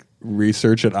does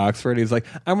research at Oxford. He's like,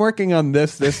 "I'm working on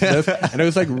this," and it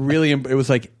was it was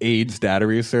like AIDS data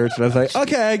research. And I was like,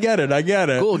 "Okay, I get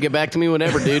it. Cool, get back to me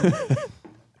whenever, dude.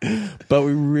 But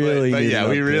we really,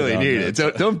 we really need it. So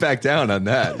don't back down on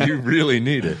that. You really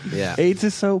need it. Yeah. AIDS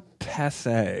is so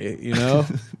passe, you know.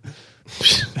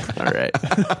 All right.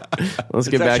 Let's It's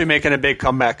get back. actually making a big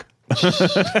comeback.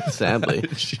 Sadly.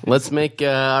 Let's make,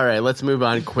 all right, let's move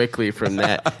on quickly from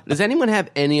that. Does anyone have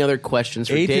any other questions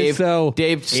for AIDS Dave? Is so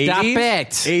Dave, stop 80s?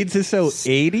 it. AIDS is so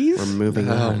 80s? We're moving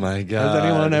Oh on. my god! Has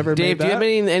anyone ever Dave, made do you have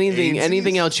that?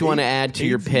 anything else you want to add to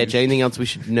your pitch? Anything else we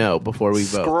should know before we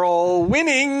vote? Scroll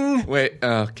winning. Wait,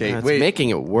 okay, That's wait. making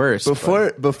it worse.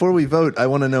 Before we vote, I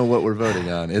want to know what we're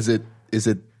voting on. Is it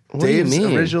What do you Dave's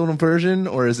mean? original version,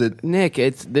 or is it? Nick,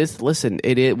 it's this. Listen,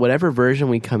 it is whatever version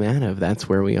we come out of. That's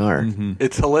where we are.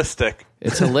 It's holistic.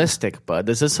 It's holistic, bud.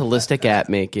 This is holistic app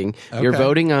making. You're Okay.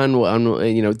 voting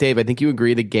on Dave. I think you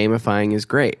agree that gamifying is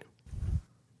great.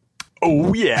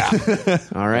 Oh, yeah.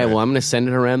 All right. Well, I'm going to send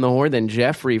it around the horn then.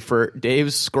 Jeffrey for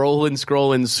Dave's scrolling,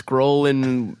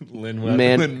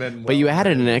 Lin-Manuel. But you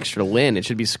added an extra Lin. It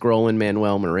should be scrolling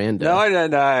Manuel Miranda. No,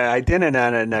 I didn't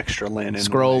add an extra Lin. in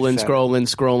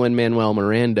Scrolling Manuel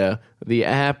Miranda. The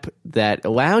app that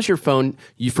allows your phone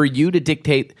for you to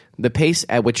dictate the pace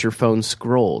at which your phone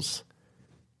scrolls.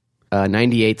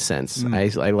 98 cents. I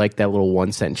like that little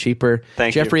 1 cent cheaper.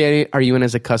 Thank you. Jeffrey, are you in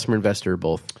as a customer, investor, or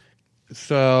both?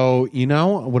 So,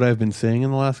 what I've been seeing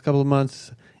in the last couple of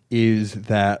months is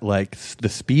that like the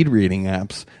speed reading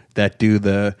apps that do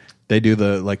the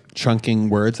like chunking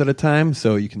words at a time,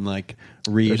 so you can like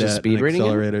read There's a at speed an reading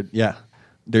accelerated. Yeah,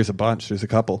 there's a bunch. There's a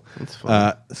couple. That's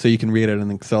fun. So you can read at an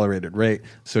accelerated rate.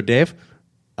 So, Dave,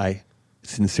 I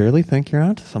sincerely think you're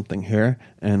onto something here,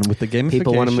 and with the gamification,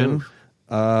 People wanna move.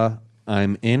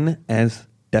 I'm in as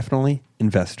definitely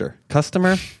investor.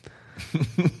 Customer.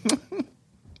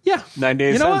 Yeah.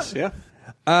 98 You know cents, what?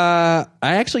 yeah.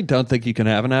 I actually don't think you can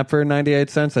have an app for 98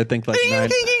 cents. I think like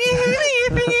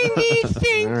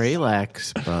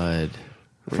Relax, bud.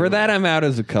 for that I'm out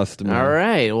as a customer. All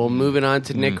right. Well, moving on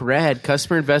to Nick Red,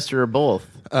 customer, investor, or both.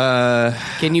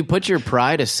 Can you put your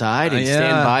pride aside and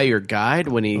stand by your guide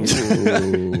when he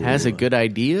has a good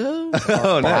idea?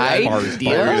 Oh no! Idea?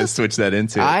 We're gonna switch that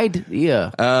into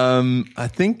Idea. I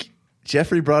think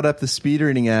Jeffrey brought up the speed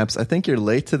reading apps. I think you're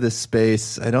late to this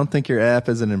space. I don't think your app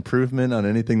is an improvement on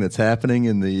anything that's happening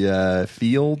in the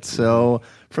field. So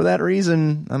for that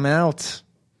reason, I'm out.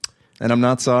 And I'm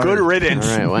not sorry. Good riddance.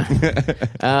 All right.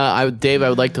 Well, Dave, I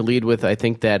would like to lead with I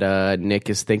think that Nick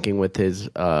is thinking with his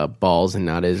balls and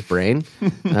not his brain.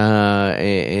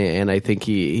 And I think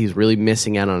he's really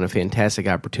missing out on a fantastic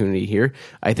opportunity here.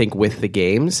 I think with the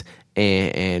games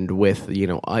and with,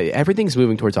 everything's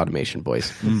moving towards automation,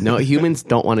 boys. No, humans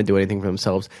don't want to do anything for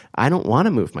themselves. I don't want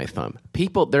to move my thumb.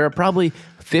 There are probably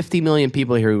 50 million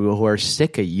people here who are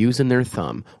sick of using their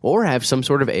thumb or have some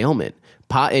sort of ailment.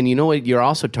 And you know what you're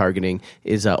also targeting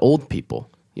is old people.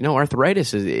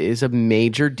 Arthritis is a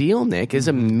major deal, Nick. Is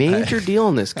a major deal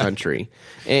in this country,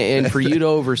 and for you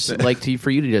to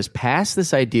for you to just pass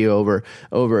this idea over,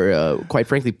 quite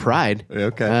frankly, pride.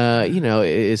 Okay.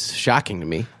 Is shocking to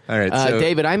me. All right, so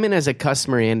David, I'm in as a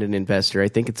customer and an investor. I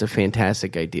think it's a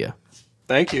fantastic idea,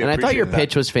 Thank you. and I thought your Appreciate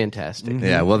pitch was fantastic.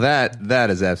 yeah, well that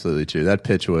is absolutely true. That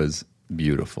pitch was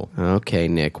beautiful. Okay,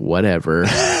 Nick, whatever.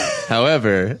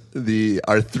 However, the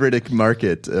arthritic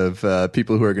market of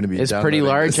people who are going to be It's pretty downloading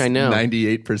large, this I know.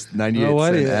 98 Oh, what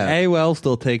cent is, app. AOL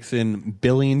still takes in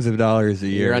billions of dollars a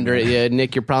year.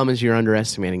 Nick. Your problem is you're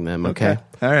underestimating them. Okay.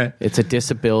 All right. It's a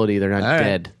disability. They're not All right.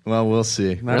 dead. Well, we'll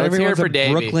see. Not Let's hear it everyone's for a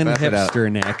Davey. Brooklyn Clap it out. hipster,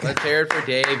 Nick. Let's hear it for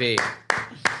Davey.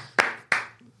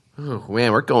 Oh,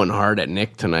 man, we're going hard at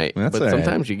Nick tonight. That's but all right.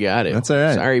 sometimes you got it. That's all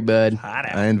right. Sorry, bud.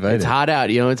 I invited. It's hot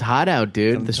out. It's hot out,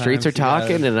 dude. The streets are Sometimes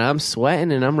you talking, and I'm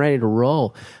sweating, and I'm ready to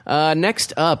roll.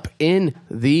 Next up in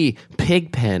the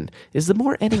pig pen is the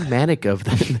more enigmatic of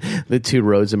the two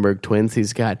Rosenberg twins.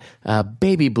 He's got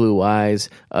baby blue eyes,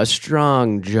 a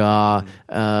strong jaw,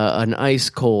 an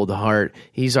ice-cold heart.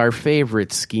 He's our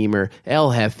favorite schemer,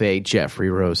 El Jefe,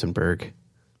 Jeffrey Rosenberg.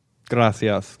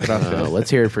 Gracias. Let's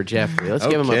hear it for Jeffrey. Let's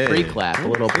give him a Okay. pre-clap, a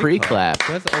little pre-clap.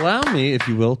 Guys, allow me, if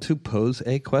you will, to pose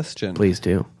a question. Please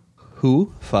do.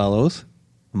 Who follows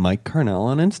Mike Carnell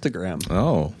on Instagram?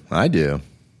 Oh, I do.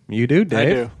 You do, I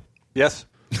Dave? do. Yes.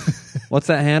 What's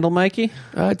that handle, Mikey?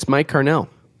 It's Mike Carnell.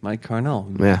 Mike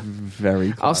Carnell. Yeah.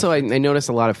 Very close. Also, I noticed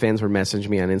a lot of fans were messaging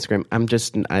me on Instagram.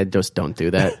 I just don't do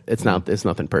that. It's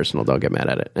nothing personal. Don't get mad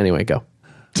at it. Anyway, go.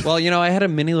 Well, I had a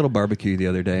mini little barbecue the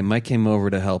other day. Mike came over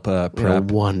to help We had a prep,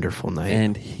 wonderful night.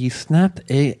 and he snapped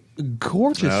a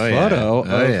gorgeous Oh, yeah. photo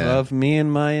Oh, yeah. of me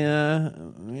and my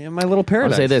little I'll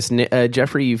paradise. say this,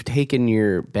 Jeffrey, you've taken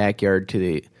your backyard to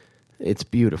the. It's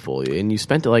beautiful, and you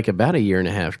spent like about a year and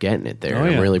a half getting it there. Oh,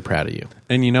 and yeah. I'm really proud of you.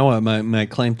 And you know what? My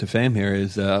claim to fame here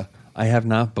is I have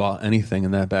not bought anything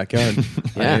in that backyard.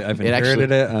 I've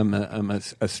inherited it. I'm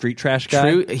a street trash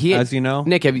guy, as you know.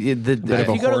 Nick, if you go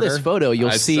to this photo,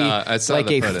 you'll see I saw like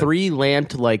the a photo.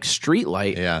 3-lamped like street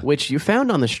light, which you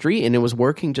found on the street, and it was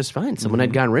working just fine. Someone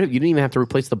had gotten rid of it. You didn't even have to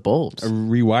replace the bulbs. I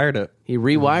rewired it. He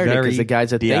rewired it because the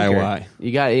guy's a thinker. DIY.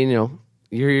 You got,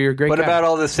 you're a great What guy. about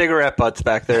all the cigarette butts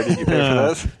back there? Did you pay for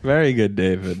those? Very good,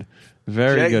 David.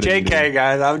 Very good. JK,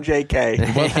 guys. I'm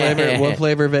JK. What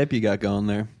flavor vape you got going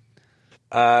there?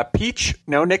 Peach,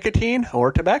 no nicotine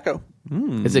or tobacco.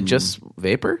 Is it just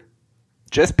vapor?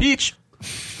 Just peach.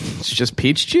 It's just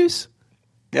peach juice?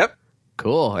 Yep.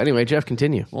 Cool. Anyway, Jeff,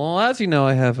 continue. Well, as you know,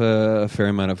 I have a fair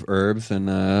amount of herbs and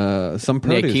some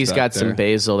produce. Nick, he's back got there. some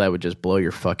basil that would just blow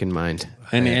your fucking mind.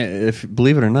 And if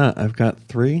believe it or not, I've got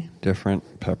 3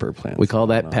 different pepper plants. We call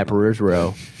that Pepperer's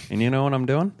Row. And you know what I'm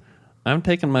doing? I'm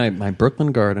taking my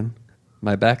Brooklyn garden,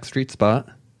 my back street spot,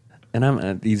 and I'm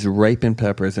at these ripened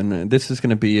peppers. And this is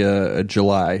going to be a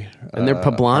July. And they're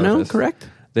Poblano, harvest. correct?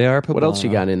 They are Poblano. What else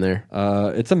you got in there?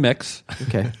 It's a mix.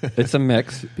 Okay. It's a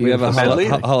mix. We have a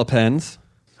Beautiful. jalapenos.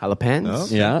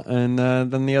 Jalapenos? Yeah, and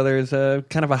then the other is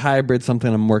kind of a hybrid,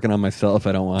 something I'm working on myself.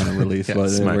 I don't want to release, but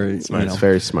smart, we're smart. It's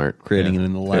very smart. creating it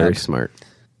in the lab. Very smart.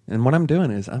 And what I'm doing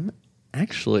is I'm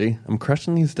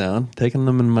crushing these down, taking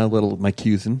them in my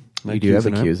cusin. You do have a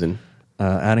cuisine, cuisine.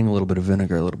 adding a little bit of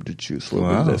vinegar, a little bit of juice, a little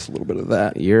bit of this, a little bit of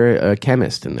that. You're a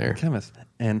chemist in there. Chemist.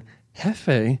 And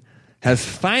Hefe has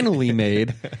finally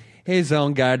made his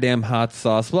own goddamn hot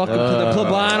sauce. Welcome to the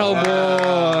Poblano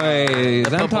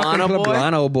Boys. I'm talking Poblano boy?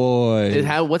 Poblano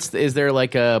Boys. Is there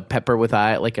like a pepper with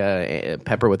a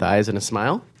pepper with eyes and a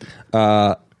smile?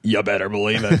 You better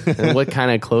believe it. And what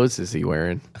kind of clothes is he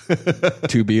wearing?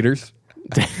 2 beaters.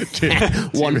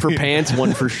 One for pants,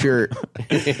 one for shirt.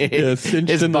 Yeah, cinched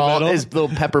in the middle. His little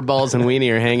pepper balls and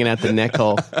weenie are hanging at the neck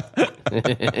hole.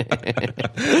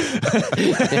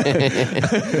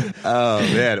 Oh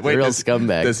man! Wait, Real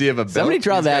scumbag. Does he have a belt? Somebody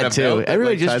draw He's got that a too. belt that,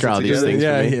 Everybody just ties draw it these together? things.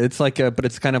 Yeah, for me. it's but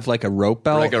it's kind of like a rope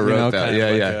belt, Like a rope belt. kind of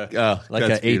Yeah, like yeah. like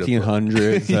That's a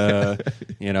 1800s,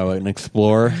 an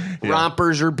explorer,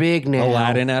 Rompers are big now.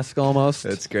 Aladdin-esque almost.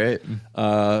 That's great.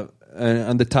 And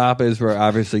on the top is we're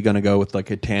obviously going to go with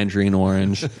like a tangerine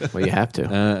orange, Well, you have to.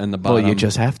 and the bottom. you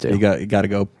just have to. You got to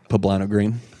go poblano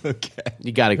green. Okay,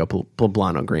 You got to go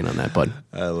poblano green on that, bud.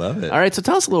 I love it. All right, so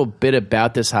tell us a little bit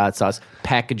about this hot sauce,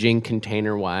 packaging,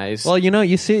 container-wise. Well,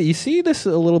 you see this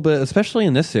a little bit, especially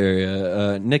in this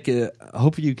area. Nick, I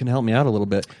hope you can help me out a little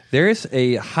bit. There is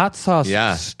a hot sauce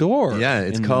store. Yeah,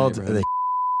 it's in the called. neighborhood.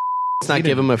 let's not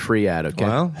give him a free ad, okay?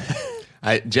 Well,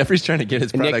 Jeffrey's trying to get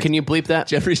his product. Nick, can you bleep that?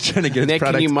 Jeffrey's trying to get his Nick,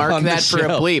 product can you mark on the that for a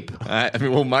shelf. bleep? I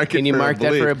mean, we'll mark it. Can you mark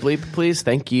that for a bleep, please?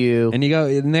 Thank you. And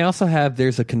they also have,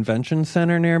 there's a convention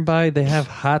center nearby. They have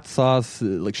hot sauce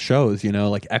like shows,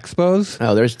 like expos.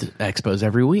 Oh, there's expos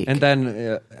every week. And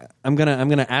then I'm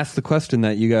gonna ask the question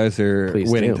that you guys are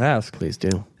Please waiting do. to ask. Please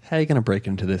do. How are you gonna break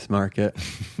into this market?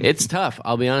 It's tough.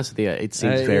 I'll be honest with you. It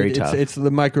seems very tough. It's the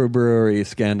microbrewery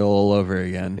scandal all over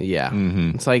again. Yeah.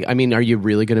 It's like, are you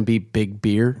really going to be big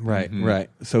beer? Right, right.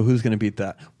 So who's going to beat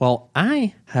that? Well,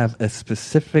 I have a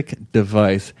specific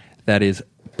device that is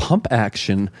pump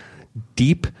action,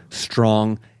 deep,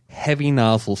 strong, heavy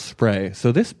nozzle spray.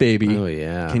 So this baby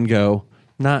can go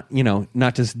not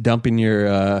just dumping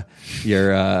your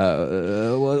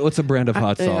what's a brand of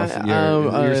hot sauce?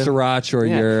 Your Sriracha or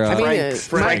your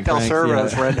Frank Del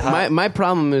Servo's Red Hot. My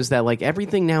problem is that like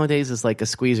everything nowadays is like a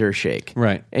squeeze or a shake.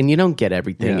 Right. And you don't get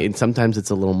everything. Yeah. And sometimes it's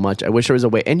a little much. I wish there was a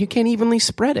way. And you can't evenly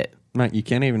spread it. Right, you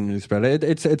can't even spread it.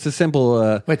 It's a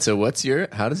simple. Wait, so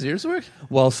how does yours work?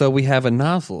 Well, so we have a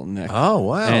nozzle, Nick. Oh,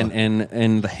 wow.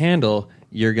 And the handle,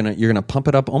 you're gonna pump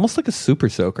it up almost like a super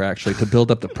soaker, actually, to build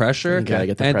up the pressure. You gotta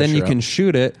get the and then pressure you up. can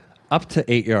shoot it up to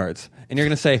 8 yards. And you're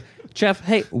gonna say, Jeff,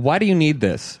 hey, why do you need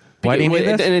this? Why do you need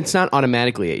this? And it's not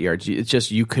automatically 8 yards. It's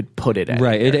just you could put it at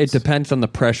Right. 8 It yards. depends on the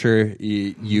pressure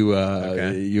you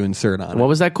insert on it. What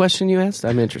was that question you asked?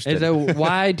 I'm interested. So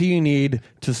why do you need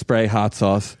to spray hot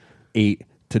sauce 8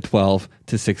 to 12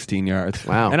 to 16 yards?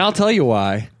 Wow. And I'll tell you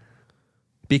why.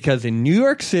 Because in New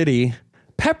York City,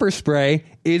 pepper spray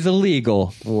is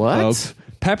illegal. What? Folks.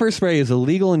 Pepper spray is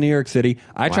illegal in New York City.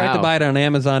 I tried to Wow. buy it on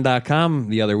Amazon.com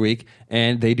the other week,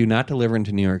 and they do not deliver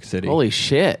into New York City. Holy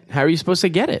shit. How are you supposed to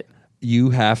get it? You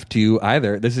have to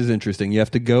this is interesting, you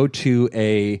have to go to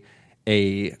a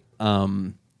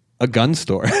gun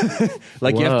store.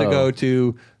 Like you have to Whoa. go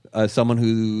to someone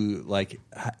who like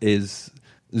is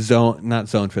not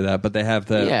zoned for that, but they have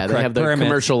the They have correct the permits.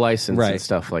 commercial license Right. and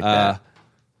stuff like that.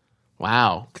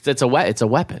 Wow. 'Cause it's a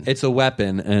weapon. It's a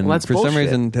weapon, and Well, that's for some bullshit.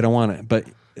 reason they don't want it. But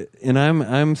and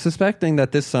I'm suspecting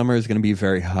that this summer is going to be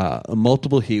very hot.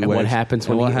 Multiple heat waves. And what happens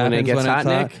when it gets hot,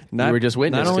 Nick? You were just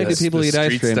witness Not only to do people eat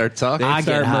ice cream, start talking. I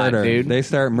get hot, dude. They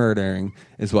start murdering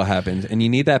is what happens. And you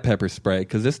need that pepper spray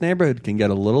because this neighborhood can get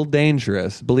a little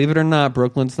dangerous. Believe it or not,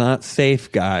 Brooklyn's not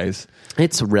safe, guys.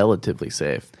 It's relatively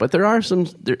safe, but there are some.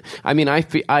 I mean,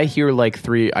 I hear like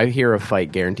I hear a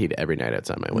fight guaranteed every night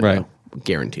outside my window. Right.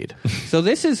 Guaranteed. So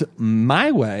this is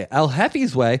my way, El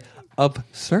Jefe's way, of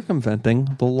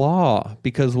circumventing the law.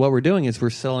 Because what we're doing is we're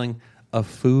selling a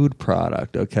food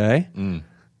product, okay?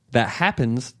 That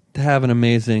happens to have an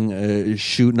amazing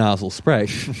shoot nozzle spray.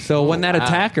 So when that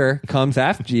attacker comes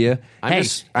after you,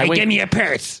 give me a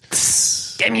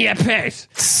purse. Give me a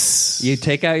purse. You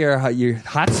take out your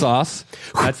hot sauce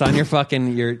that's on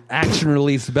your action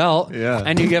release belt,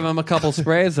 and you give them a couple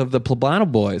sprays of the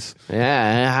Poblano Boys.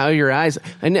 Yeah, how are your eyes?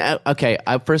 And okay,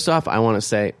 first off, I want to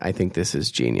say I think this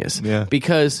is genius. Yeah,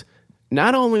 because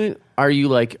not only are you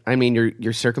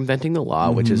you're circumventing the law,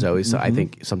 which is always I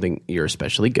think something you're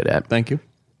especially good at. Thank you.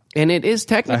 And it is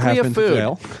technically a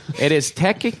food. It is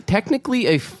technically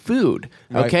a food,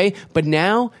 okay? Right. But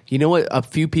now, you know what? A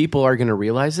few people are going to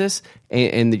realize this,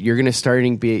 and you're going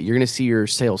to see your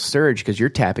sales surge because you're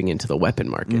tapping into the weapon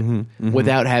market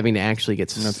without having to actually get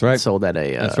sold at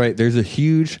a. That's right. There's a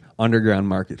huge underground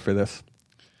market for this.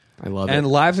 I love it. And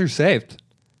lives are saved.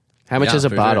 How much is a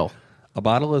bottle? Sure. A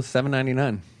bottle is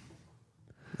 $7.99.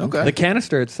 Okay. The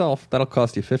canister itself, that'll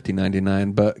cost you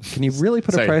 $50.99, but can you really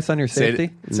put a price on your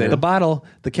safety? The bottle,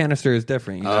 the canister is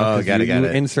different. You know, got it. You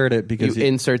insert it because you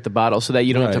insert the bottle so that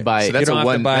you don't have to buy it. So that's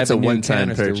a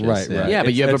one-time purchase. Right. Yeah,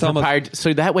 but you have a proprietary,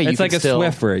 so that way you can still... It's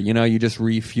like a Swiffer, you know, you just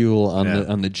refuel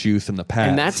on the juice and the pads.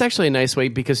 And that's actually a nice way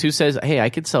because who says, hey, I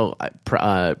could sell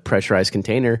a pressurized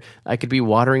container. I could be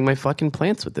watering my fucking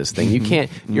plants with this thing. You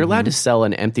can't, you're allowed to sell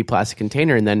an empty plastic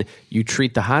container and then you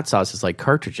treat the hot sauce as like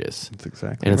cartridges. That's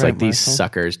exactly And it's right, like these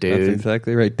suckers, dude. That's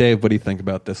exactly right. Dave, what do you think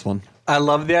about this one? I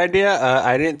love the idea.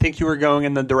 I didn't think you were going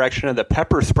in the direction of the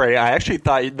pepper spray. I actually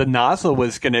thought the nozzle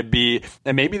was going to be,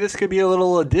 and maybe this could be a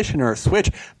little addition or a switch,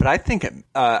 but I think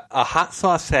a hot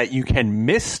sauce that you can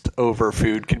mist over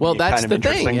food could be kind of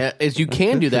interesting. Well, that's the thing, is you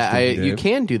can do that. You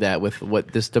can do that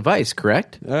with this device,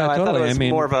 correct? I thought it was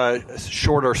more of a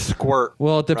shorter squirt.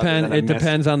 Well, it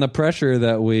depends on the pressure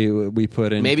that we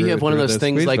put in. Maybe you have one of those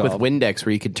things like with Windex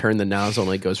where you could turn the nozzle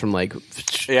and it goes from like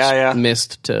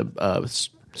mist to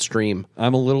stream.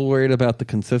 I'm a little worried about the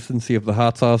consistency of the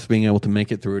hot sauce being able to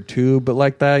make it through a tube, but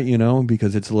like that, you know,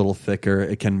 because it's a little thicker,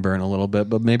 it can burn a little bit.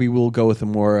 But maybe we'll go with a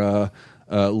more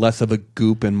less of a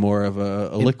goop and more of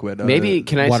a liquid. Maybe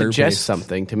can I suggest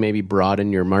something to maybe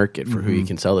broaden your market for who you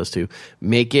can sell this to?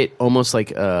 Make it almost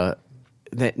like that.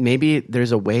 Maybe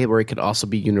there's a way where it could also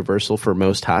be universal for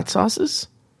most hot sauces.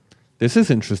 This is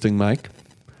interesting, Mike.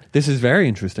 This is very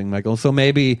interesting, Michael. So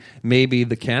maybe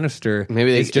the canister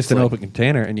is just an open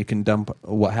container, and you can dump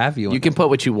what have you. You can put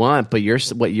what you want, but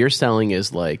what you're selling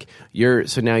is like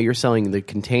now you're selling the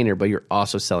container, but you're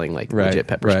also selling like legit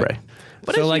pepper spray.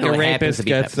 But so like a rapist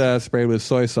gets sprayed with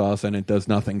soy sauce, and it does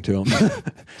nothing to him.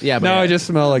 Yeah, but now I just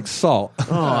smell like salt.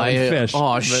 Fish.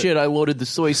 Shit! I loaded the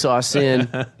soy sauce in.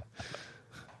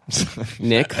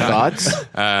 Nick, thoughts?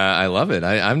 I love it.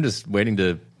 I'm just waiting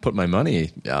to put my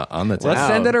money on the table. Let's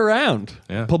send it around.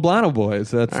 Yeah. Poblano Boys.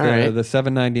 That's the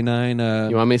 $7.99.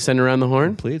 You want me to send around the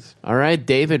horn? Please. All right,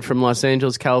 David from Los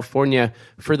Angeles, California,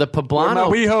 for the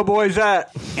Poblano. Where my WeHo boys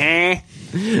at?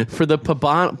 For the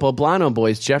Poblano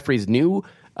Boys, Jeffrey's new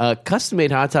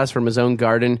custom-made hot sauce from his own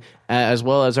garden, as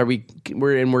well as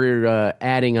we're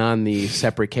adding on the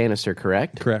separate canister,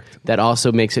 correct? Correct. That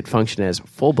also makes it function as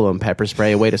full-blown pepper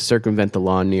spray, a way to circumvent the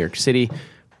law in New York City.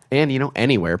 And,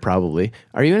 anywhere probably.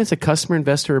 Are you in as a customer,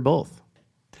 investor, or both?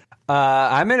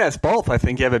 I'm in as both. I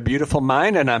think you have a beautiful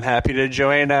mind, and I'm happy to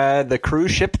join the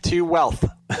cruise ship to wealth.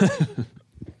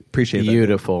 Appreciate that.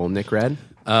 Beautiful. Nick Red?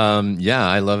 Yeah,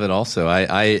 I love it also.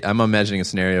 I'm imagining a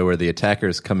scenario where the attacker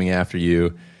is coming after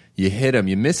you. You hit him,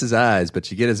 you miss his eyes,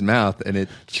 but you get his mouth, and it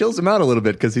chills him out a little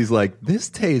bit because he's like, this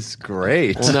tastes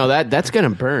great. Well, no, that's going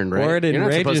to burn, right? Or it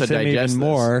enrages him even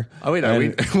more. Oh,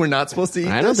 wait, we're not supposed to eat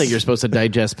I don't think you're supposed to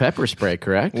digest pepper spray,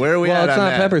 correct? Where are we at Well, it's on not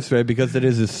that? pepper spray because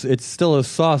it's still a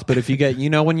sauce, but if you get,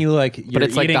 when you like... But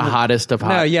it's like the hottest of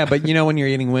hot. No, yeah, but when you're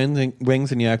eating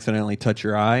wings and you accidentally touch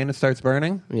your eye and it starts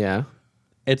burning? Yeah.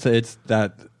 It's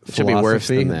that... It should be worse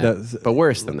than that. But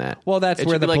worse than that. Well, that's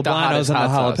where the like poblanos and the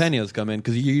hot jalapenos come in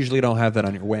because you usually don't have that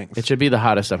on your wings. It should be the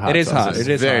hottest of hot. It is hot. sauces.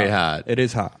 It is very hot. It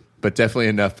is hot. But definitely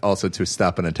enough also to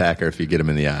stop an attacker if you get him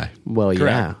in the eye. Well,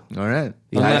 Correct. yeah. All right.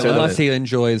 Unless he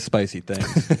enjoys spicy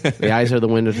things. The eyes are the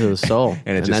window to the soul,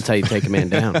 and just- that's how you take a man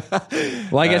down.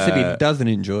 Well, I guess if he doesn't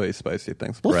enjoy spicy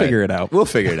things, we'll figure it out. We'll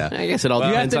figure it out. I guess it all You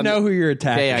have depends to on know who you're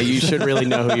attacking. Yeah, you should really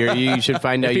know who you should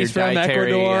find out If your he's from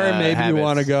dietary Ecuador, maybe habits. you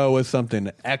want to go with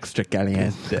something extra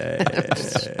caliente.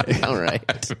 All right.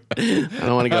 I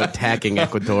don't want to go attacking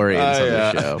Ecuadorians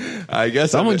on the show. I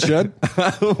guess Someone should.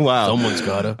 Wow. Someone's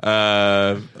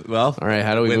gotta. Well, All right,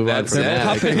 how do we with move that on from said-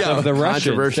 that? Puppets of the Russians.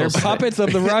 Controversial They're puppets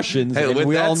of the Russians, Hey, and with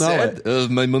we that all know said,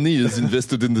 it. my money is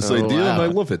invested in this idea, wow. and I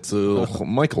love it.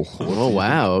 Michael. Oh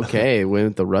wow! Okay,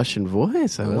 with the Russian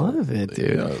voice, I love it,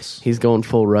 dude. yes. He's going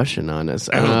full Russian on us.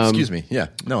 Excuse me. Yeah.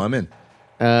 No, I'm in.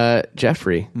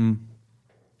 Jeffrey.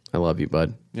 I love you,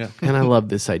 bud. Yeah. And I love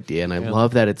this idea, and I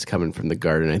love that it's coming from the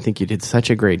garden. I think you did such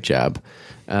a great job.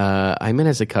 I'm in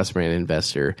as a customer and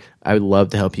investor. I would love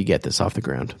to help you get this off the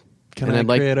ground. Can and I I'd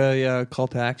like, create a call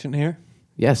to action here?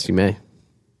 Yes, you may.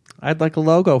 I'd like a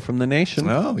logo from the nation.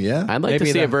 Oh, yeah. I'd like Maybe to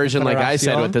see the a version like I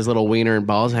said Federacion? with his little wiener and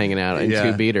balls hanging out and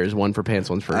Yeah. two beaters, one for pants,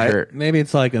 one for shirt. Maybe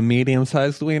it's like a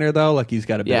medium-sized wiener, though. Like he's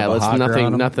got a bit Yeah, of a let's hogger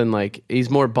on him. nothing like he's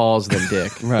more balls than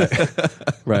dick. Right,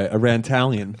 right. A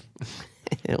rantalian.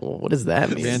 What does that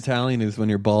mean? Rantalian is when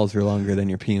your balls are longer than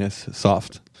your penis,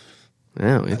 soft.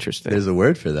 Oh, interesting. There's a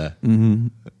word for that.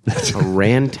 A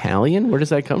rantalian? Where does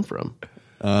that come from?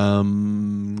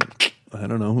 I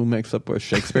don't know who makes up with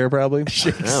Shakespeare, probably.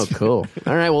 Oh, cool.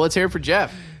 All right, well, let's hear it for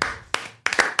Jeff.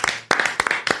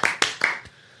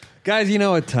 Guys, you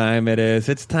know what time it is.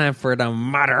 It's time for the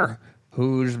mutter.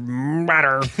 Whose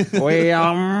mutter we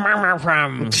all murmur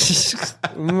from?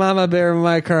 Mama Bear,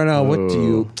 Mike Carnell, what do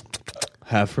you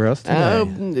have for us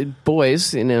today?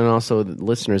 Boys, and also the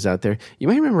listeners out there, you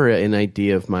might remember an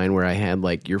idea of mine where I had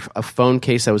like a phone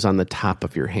case that was on the top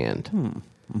of your hand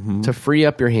to free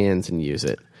up your hands and use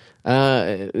it.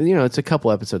 It's a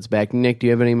couple episodes back. Nick, do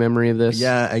you have any memory of this?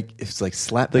 Yeah, it's like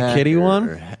slap The back kitty or-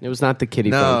 one? It was not the kitty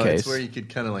No, phone case. it's where you could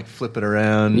kind of like flip it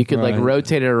around. You could like Right.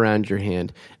 rotate it around your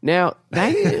hand. Now,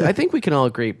 I think we can all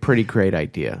agree, pretty great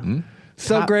idea.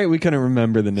 So great we couldn't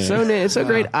remember the name. So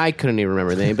great, I couldn't even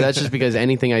remember the name, but that's just because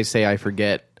anything I say, I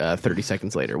forget 30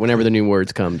 seconds later. Whenever the new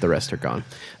words come, the rest are gone.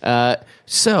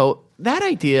 So that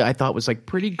idea I thought was like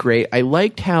pretty great. I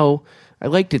liked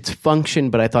its function,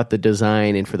 but I thought the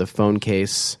design and for the phone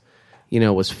case,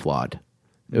 was flawed.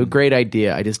 It was a great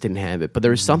idea. I just didn't have it. But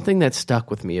there was something that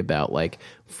stuck with me about like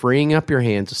freeing up your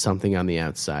hands with something on the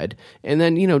outside. And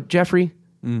then, Jeffrey,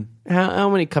 how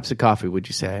many cups of coffee would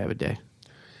you say I have a day?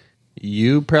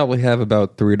 You probably have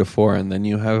about 3 to 4, and then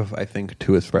you have, I think,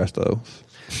 2 espressos.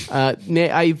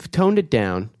 I've toned it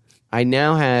down. I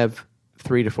now have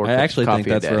 3 to 4 I cups actually of coffee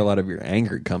think that's a day. where a lot of your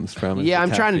anger comes from. is Yeah, the I'm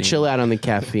trying to caffeine. chill out on the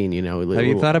caffeine, Have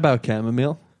you thought about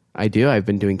chamomile? I do. I've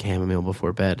been doing chamomile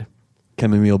before bed.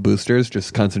 Chamomile boosters,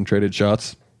 just concentrated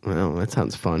shots. Well, that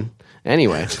sounds fun.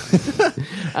 Anyway,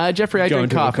 Jeffrey, I Go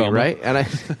drink into a coffee, coma. right?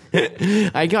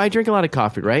 And I drink a lot of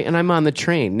coffee, right? And I'm on the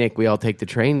train. Nick, we all take the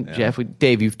train. Jeff,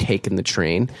 Dave, you've taken the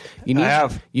train. I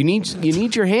have. You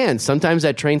need your hands. Sometimes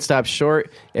that train stops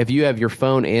short. If you have your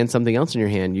phone and something else in your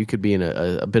hand, you could be in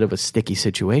a bit of a sticky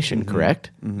situation.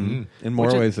 Correct? In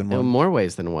more ways than one. In more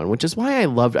ways than one, which is why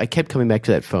I kept coming back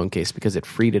to that phone case because it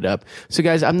freed it up. So,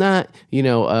 guys, I'm not,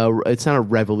 it's not a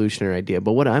revolutionary idea,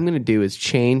 but what I'm going to do is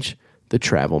change the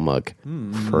travel mug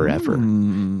forever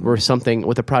or something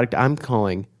with a product I'm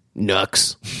calling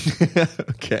Nux.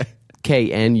 Okay.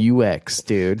 KNUX,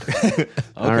 dude.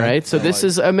 All right. So this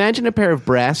is, imagine a pair of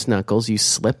brass knuckles you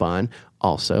slip on.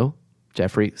 Also,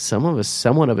 Jeffrey,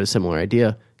 somewhat of a similar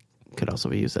idea. Could also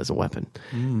be used as a weapon.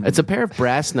 It's a pair of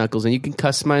brass knuckles, and you can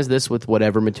customize this with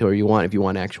whatever material you want. If you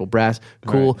want actual brass,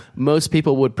 cool. Right. Most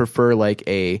people would prefer like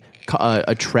a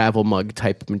travel mug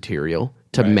type material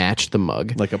to match the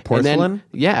mug, like a porcelain.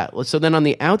 So then on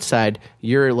the outside,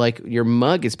 your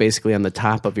mug is basically on the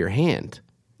top of your hand.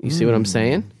 You see what I'm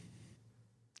saying?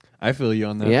 I feel you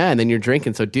on that. Yeah, and then you're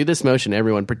drinking. So do this motion,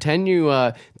 everyone. Pretend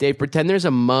Dave. Pretend there's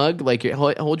a mug. Like you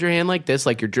hold your hand like this,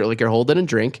 like you're holding a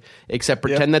drink. Except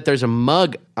pretend that there's a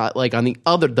mug, like on the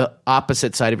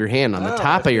opposite side of your hand, on the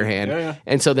top of your hand. Yeah.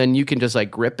 And so then you can just like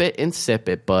grip it and sip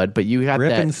it, bud. But you got Grip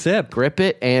that and sip. Grip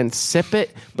it and sip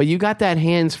it. But you got that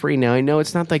hands free. Now I know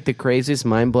it's not like the craziest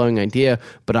mind blowing idea,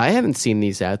 but I haven't seen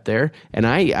these out there, and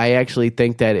I actually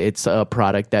think that it's a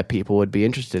product that people would be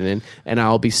interested in, and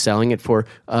I'll be selling it for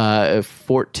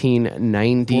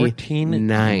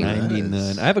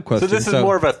 $14.99. I have a question. So this is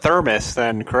more of a thermos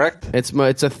then, correct? It's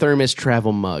a thermos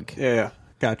travel mug. Yeah.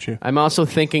 Got you. I'm also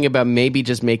thinking about maybe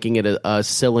just making it a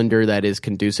cylinder that is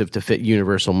conducive to fit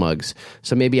universal mugs.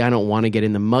 So maybe I don't want to get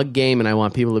in the mug game, and I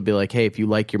want people to be like, hey, if you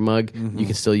like your mug, you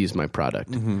can still use my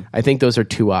product. I think those are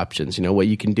two options. What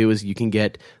you can do is you can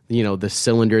get the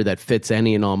cylinder that fits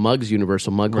any and all mugs,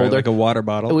 universal mug holder. Like a water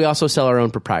bottle. We also sell our own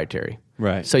proprietary.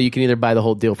 Right. So you can either buy the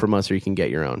whole deal from us or you can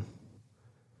get your own.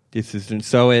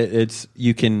 So it's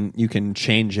you can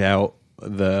change out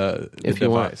the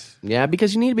device. Yeah,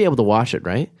 because you need to be able to wash it,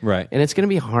 right? Right. And it's going to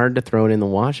be hard to throw it in the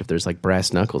wash if there's like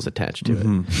brass knuckles attached to it.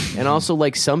 And also,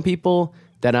 like, some people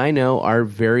that I know are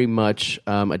very much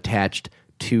attached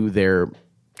to their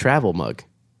travel mug.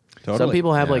 Totally. Some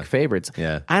people have like favorites.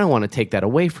 Yeah. I don't want to take that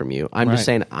away from you. I'm just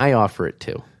saying I offer it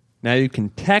too. Now you can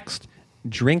text,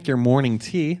 drink your morning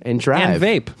tea, And drive.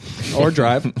 and vape, or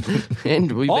drive.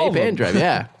 And we All of vape them. and drive,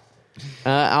 yeah.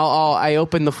 I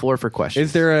open the floor for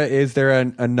questions. Is there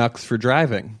a Nux for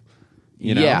driving?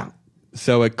 Yeah.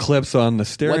 So it clips on the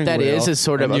steering wheel. What that is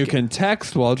sort of- and you okay. can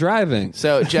text while driving.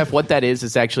 So, Jeff, what that is,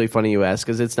 it's actually funny you ask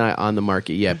because it's not on the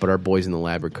market yet, but our boys in the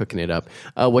lab are cooking it up.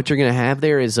 What you're going to have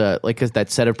there is that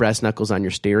set of brass knuckles on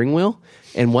your steering wheel,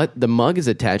 and what the mug is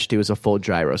attached to is a full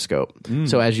gyroscope.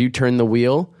 So as you turn the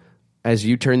wheel,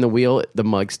 the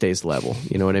mug stays level.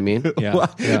 You know what I mean?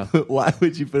 Yeah. Why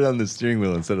would you put it on the steering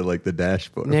wheel instead of like the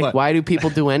dashboard? Nick, why do people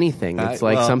do anything? It's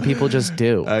some people just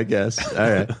do. I guess. All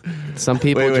right. Some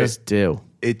people Wait. just do.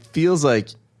 It feels like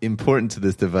important to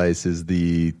this device is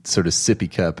the sort of sippy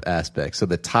cup aspect. So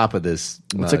the top of this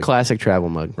mug, It's a classic travel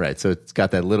mug. right? So it's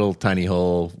got that little tiny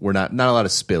hole. We're not a lot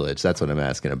of spillage. That's what I'm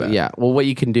asking about. Yeah. Well, what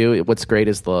you can do, what's great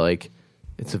is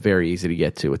it's very easy to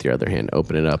get to with your other hand.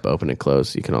 Open it up, open it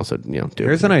close. You can also, do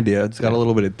Here's it. an idea. It's got a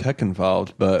little bit of tech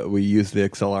involved, but we use the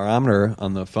accelerometer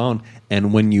on the phone,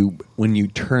 and when you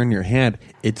turn your hand,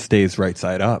 it stays right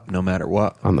side up no matter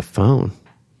what. On the phone.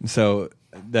 So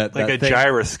that Like that a thing-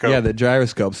 gyroscope. Yeah, the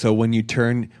gyroscope. So when you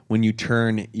turn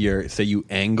you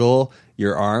angle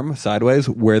your arm sideways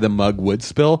where the mug would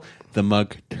spill, the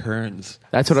mug turns.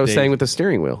 That's what I was Stays- saying with the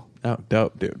steering wheel. Oh,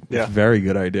 dope, dude. Yeah. Very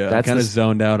good idea. That's I kind of the-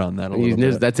 zoned out on that a little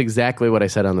bit. That's exactly what I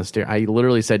said on the steering. I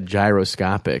literally said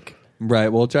gyroscopic, Right.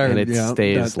 Well, and it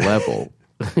stays level.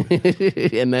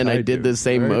 And then I did the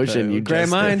same motion. You Great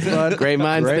just minds, bud. Great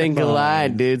minds Great think alike,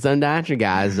 minds. dude. Sometimes you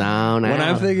guys zone out. When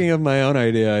I'm thinking of my own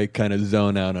idea, I kind of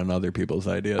zone out on other people's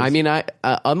ideas. I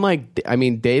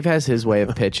mean, Dave has his way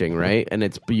of pitching, right? And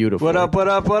it's beautiful. What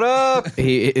up?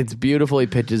 It's beautiful. He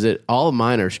pitches it. All of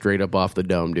mine are straight up off the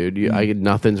dome, dude.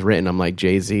 Nothing's written. I'm like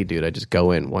Jay-Z, dude. I just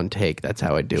go in one take. That's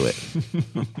how I do it.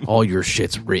 All your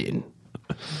shit's written.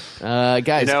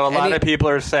 Guys, A lot of people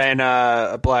are saying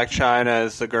Black China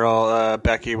is the girl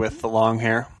Becky with the long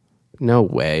hair. No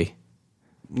way.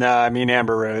 No, I mean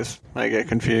Amber Rose. I get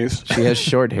confused. She has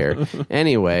short hair.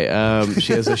 Anyway,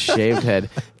 she has a shaved head.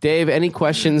 Dave, any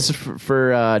questions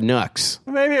for Nux?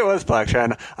 Maybe it was Black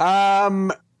China.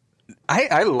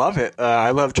 I love it. I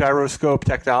love gyroscope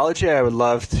technology. I would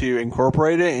love to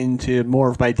incorporate it into more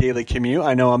of my daily commute.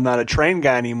 I know I'm not a train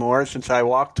guy anymore since I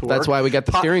walk to work. That's why we got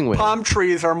the steering wheel. Palm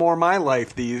trees are more my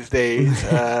life these days.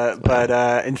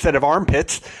 But instead of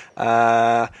armpits,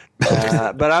 but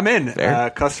I'm in.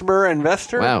 Customer,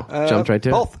 investor. Wow, jumped right to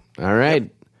both. it. All right.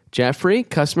 Yep. Jeffrey,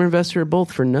 customer, investor, or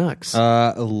both for Nux?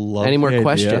 love Any more the idea.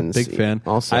 questions? Big fan.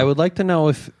 Also, I would like to know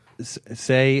if,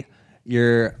 say,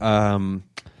 you're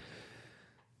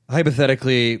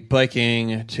hypothetically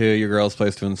biking to your girl's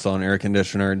place to install an air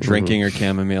conditioner, drinking your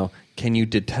chamomile. Can you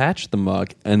detach the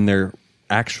mug and their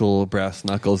actual brass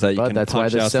knuckles that you But can that's why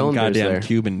punch the out some cylinder's goddamn there.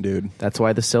 Cuban dude? that's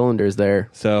why the cylinder's there.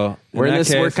 So We're in that this.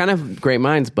 case, We're kind of great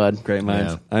minds, bud. great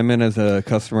minds. Yeah. I'm in as a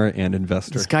customer and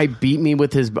investor. This guy beat me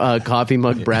with his coffee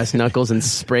mug brass knuckles and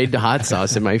sprayed the hot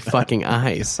sauce in my fucking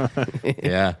eyes.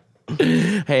 Yeah.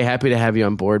 Hey, happy to have you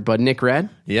on board, bud. Nick Rad?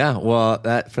 Yeah, well,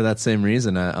 for that same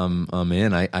reason, I'm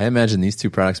in. I imagine these two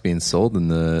products being sold in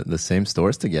the same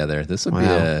stores together. This would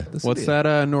Wow. be What's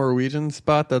that Norwegian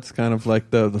spot that's kind of like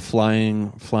the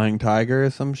flying tiger or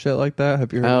some shit like that?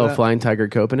 Have you heard of that? Flying Tiger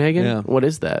Copenhagen? Yeah. What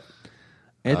is that?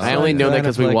 It's I only know that kind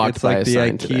 'cause of we walked it's by like a the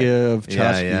sign IKEA today. of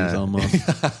Yeah, tchotchkes yeah. almost.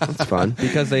 That's fun.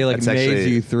 Because they That's maze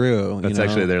actually- you through. That's you know?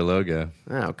 actually their logo.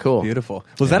 Oh, cool. Beautiful.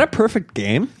 Was that a perfect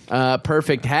game?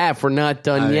 Perfect half. We're not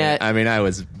done yet. I mean, I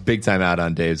was big time out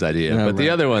on Dave's idea, Yeah, but the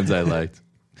right. other ones I liked.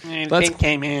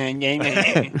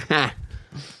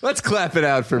 Let's clap it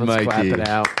out for Let's Mikey. clap it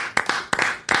out.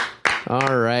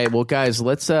 All right. Well, guys,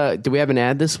 let's. Do we have an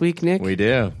ad this week, Nick? We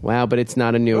do. Wow, but it's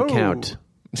not a new account.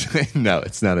 No,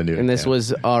 it's not a new. And this account.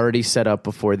 was already set up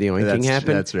before the oinking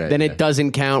happened. That's right, Then yeah. it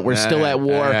doesn't count. We're still at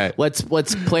war. all right. Let's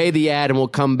play the ad and we'll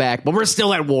come back. But we're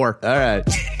still at war. All right.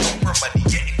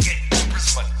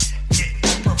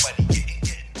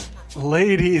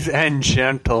 Ladies and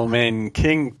gentlemen,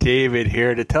 King David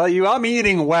here to tell you I'm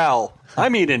eating well.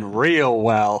 I'm eating real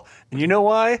well. And you know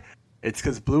why? It's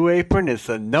because Blue Apron is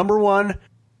the #1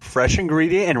 fresh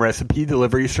ingredient and recipe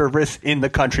delivery service in the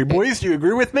country. Boys, do you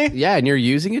agree with me? Yeah, and you're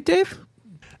using it, Dave?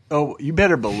 Oh, you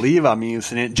better believe I'm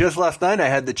using it. Just last night I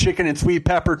had the chicken and sweet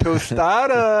pepper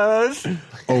tostadas.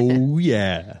 Oh,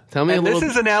 yeah. Tell me And this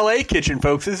is an LA kitchen,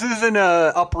 folks. This isn't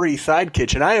a Upper East Side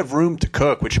kitchen. I have room to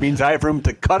cook, which means I have room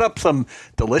to cut up some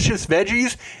delicious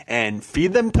veggies and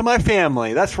feed them to my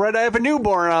family. That's right. I have a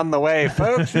newborn on the way,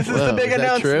 folks. This is the big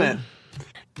announcement.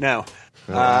 No.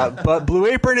 But Blue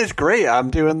Apron is great. I'm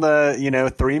doing the,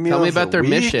 3 meals Tell me about their week.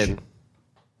 mission.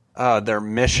 Their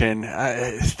mission.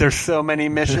 There's so many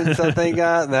missions that they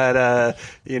got that,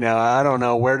 I don't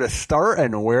know where to start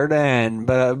and where to end.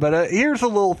 But here's a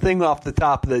little thing off the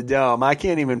top of the dome. I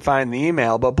can't even find the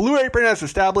email, but Blue Apron has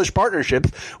established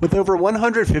partnerships with over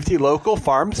 150 local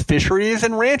farms, fisheries,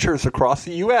 and ranchers across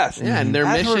the U.S. Yeah, and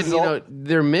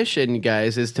their mission,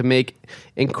 guys, is to make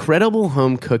incredible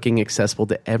home cooking accessible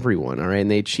to everyone, all right? And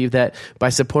they achieve that by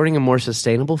supporting a more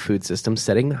sustainable food system,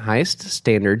 setting the highest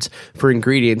standards for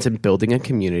ingredients, and building a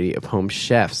community of home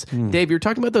chefs. Dave, you're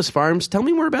talking about those farms. Tell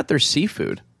me more about their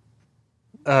seafood.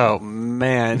 Oh,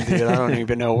 man, dude, I don't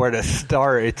even know where to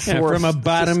start. It's from a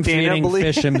bottom-feeding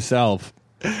fish himself.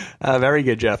 Very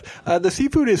good, Jeff. The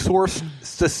seafood is sourced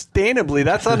sustainably.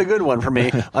 That's not a good one for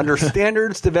me. Under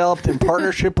standards developed in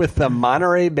partnership with the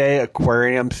Monterey Bay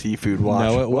Aquarium Seafood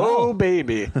Watch. Whoa,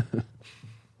 baby.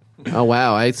 Oh,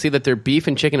 wow. I see that their beef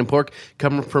and chicken and pork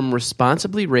come from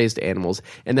responsibly raised animals,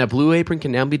 and that Blue Apron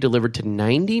can now be delivered to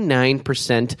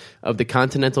 99% of the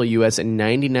continental U.S. and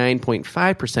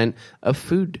 99.5% of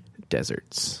food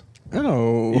deserts.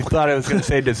 Oh. You thought I was going to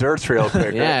say desserts real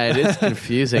quick. Yeah, it is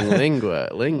confusing.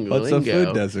 What's a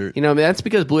food desert? That's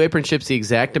because Blue Apron ships the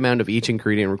exact amount of each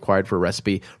ingredient required for a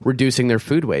recipe, reducing their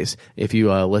food waste. If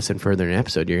you listen further in the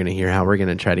episode, you're going to hear how we're going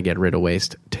to try to get rid of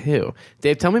waste, too.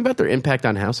 Dave, tell me about their impact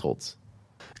on households.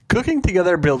 Cooking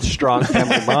together builds strong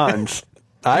family bonds.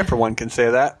 I, for one, can say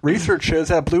that. Research shows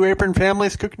that Blue Apron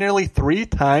families cook nearly 3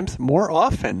 times more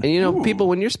often. And, people,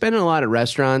 when you're spending a lot at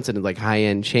restaurants and,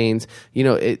 high-end chains,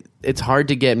 it's hard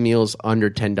to get meals under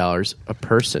 $10 a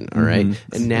person, all right?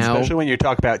 And now, especially when you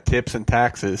talk about tips and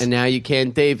taxes. And now you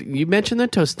can. Dave, you mentioned the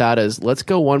tostadas. Let's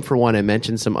go one for one and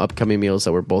mention some upcoming meals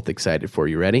that we're both excited for.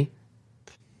 You ready?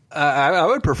 I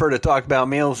would prefer to talk about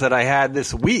meals that I had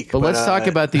this week. But let's talk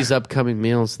about these upcoming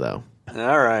meals, though.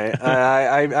 All right.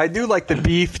 I do like the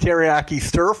beef teriyaki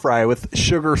stir fry with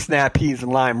sugar snap peas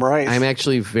and lime rice. I'm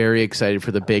actually very excited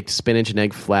for the baked spinach and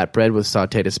egg flatbread with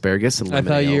sauteed asparagus and lemon.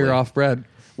 I thought you were off bread.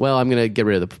 Well, I'm going to get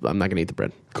rid of I'm not going to eat the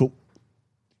bread. Cool.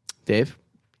 Dave?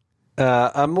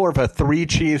 I'm more of a 3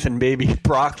 cheese and baby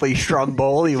broccoli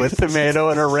stromboli with tomato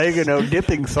and oregano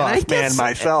dipping sauce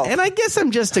myself. And I guess I'm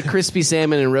just a crispy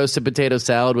salmon and roasted potato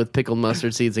salad with pickled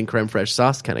mustard seeds and creme fraiche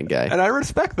sauce kind of guy. And I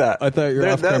respect that. I thought you were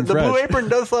off creme The fraiche. Blue Apron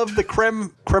does love the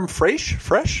creme fraiche?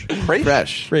 Fresh?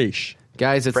 Fraiche.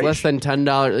 Guys, it's less than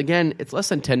 $10. Again, it's less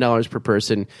than $10 per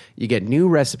person. You get new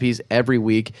recipes every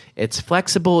week. It's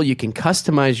flexible. You can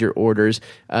customize your orders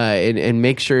and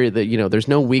make sure that there's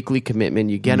no weekly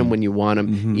commitment. You get them when you want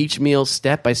them. Each meal,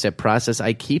 step-by-step process.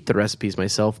 I keep the recipes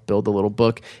myself, build a little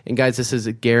book. And guys, this is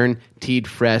a guaranteed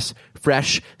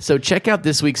fresh. So check out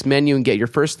this week's menu and get your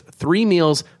first 3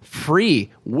 meals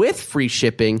free with free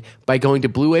shipping by going to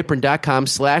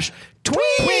blueapron.com/twins.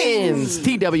 TWINS.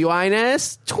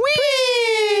 Twins.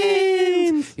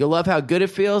 You'll love how good it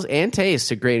feels and tastes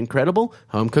to great, incredible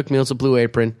home-cooked meals with Blue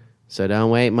Apron. So don't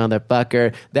wait,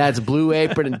 motherfucker. That's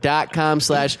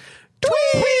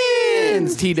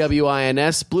blueapron.com/twins.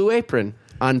 TWINS. Blue Apron.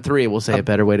 On 3, we'll say a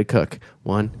better way to cook.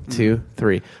 1, 2,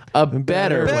 3. A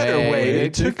better way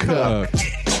to cook.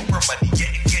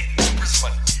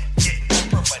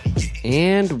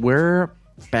 And we're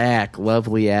back.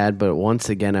 Lovely ad, but once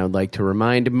again, I would like to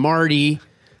remind Marty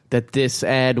that this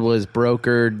ad was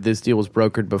brokered. This deal was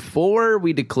brokered before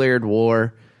we declared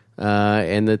war,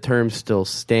 and the terms still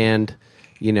stand.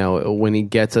 When he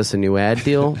gets us a new ad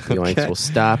deal, the yoinks will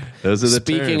stop. Those are the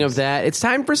Speaking terms. of that, it's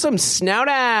time for some snout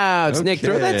outs. Okay. Nick,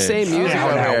 throw that same music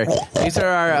over there. These are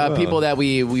our people that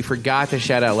we forgot to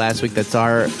shout out last week. That's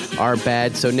our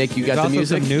bad. So, Nick, you got the also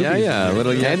music? some newbies. Yeah. A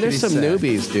little And there's some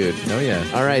newbies, dude. Oh, yeah.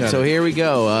 All right, so here we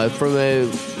go. From the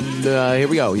Here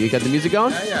we go. You got the music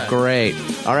going? Yeah. Great.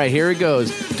 All right, here it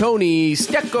goes. Tony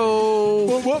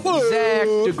Stecco, Zach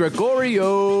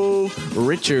DeGregorio,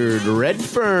 Richard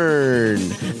Redfern,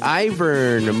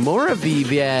 Ivern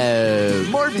Moraviev,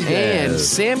 and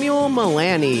Samuel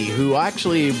Milani, who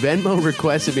actually Venmo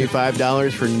requested me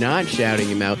 $5 for not shouting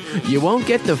him out. You won't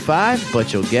get the 5,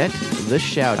 but you'll get the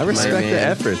shout. I respect my the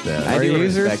man. effort, though. I Our do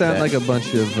users respect sound that. like a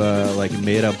bunch of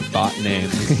made up bot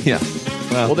names. Yeah.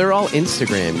 Well, they're all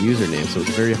Instagram usernames, so it's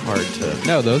very hard to.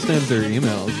 No, those names are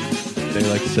emails. They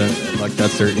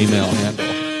that's their email handle.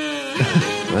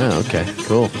 Oh, okay,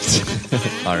 cool.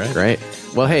 All right. Great.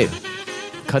 Well, hey,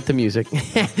 cut the music.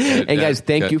 And guys,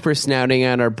 thank you for snouting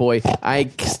on our boy.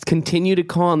 I continue to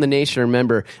call on the nation.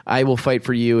 Remember, I will fight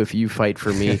for you if you fight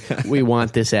for me. We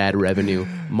want this ad revenue.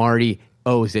 Marty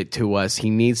owes it to us.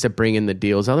 He needs to bring in the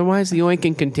deals. Otherwise, the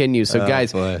oinking continues. So,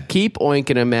 guys, keep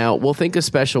oinking him out. We'll think a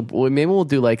special. Maybe we'll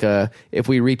do like if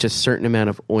we reach a certain amount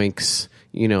of oinks.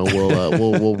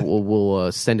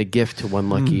 We'll send a gift to one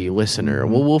lucky listener.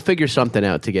 We'll figure something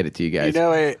out to get it to you guys.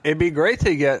 It'd be great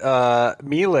to get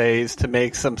Miles to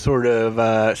make some sort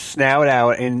of snout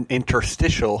out in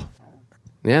interstitial.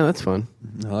 Yeah, that's fun.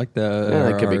 I like that. Yeah,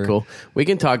 that could be cool. We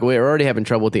can talk. We're already having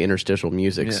trouble with the interstitial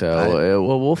music, so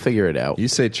we'll figure it out. You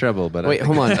say trouble, but Wait,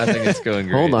 hold on. I think it's going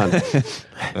great. Hold on.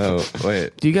 Oh,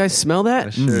 wait. Do you guys smell that?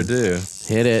 I sure do.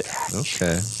 Hit it.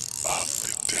 Okay.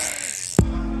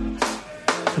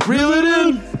 Reel it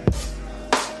in.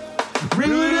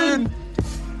 Reel it in.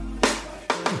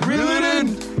 Reel it in.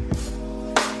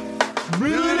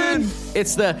 Reel it in.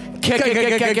 It's the catch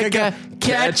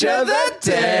of the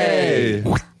day.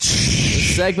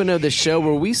 Segment of the show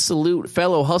where we salute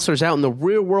fellow hustlers out in the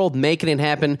real world making it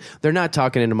happen. They're not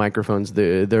talking into microphones.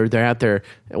 They're out there.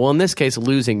 Well, in this case,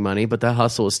 losing money, but the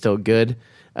hustle is still good.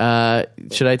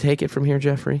 Should I take it from here,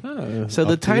 Jeffrey? So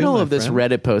the title of this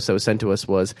Reddit post that was sent to us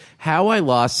was "How I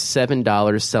Lost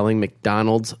 $7 Selling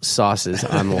McDonald's Sauces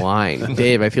Online."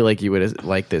 Dave, I feel like you would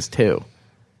like this too.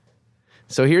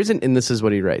 So and this is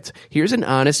what he writes. Here's an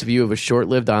honest view of a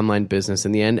short-lived online business.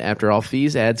 In the end, after all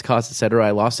fees, ads, costs, etc.,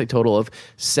 I lost a total of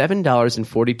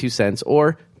 $7.42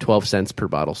 or 12 cents per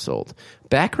bottle sold.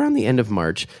 Back around the end of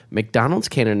March, McDonald's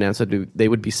Canada announced that they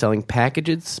would be selling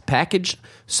packaged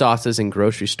sauces in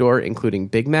grocery store, including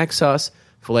Big Mac sauce,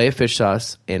 Filet-O-Fish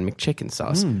sauce, and McChicken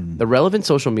sauce. The relevant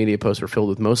social media posts were filled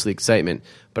with mostly excitement,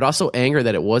 but also anger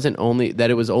that it was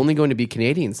only going to be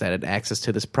Canadians that had access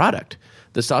to this product.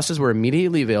 The sauces were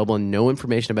immediately available, and no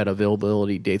information about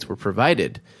availability dates were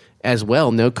provided. As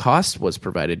well, no cost was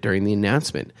provided during the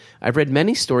announcement. I've read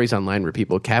many stories online where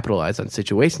people capitalize on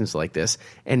situations like this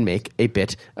and make a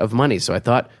bit of money, so I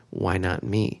thought, why not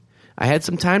me? I had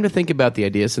some time to think about the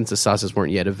idea since the sauces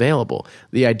weren't yet available.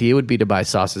 The idea would be to buy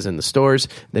sauces in the stores,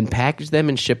 then package them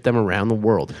and ship them around the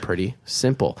world. Pretty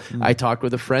simple. I talked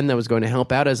with a friend that was going to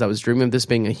help out as I was dreaming of this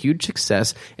being a huge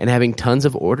success and having tons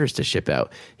of orders to ship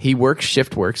out. He works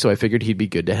shift work, so I figured he'd be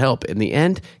good to help. In the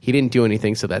end, he didn't do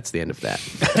anything, so that's the end of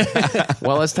that.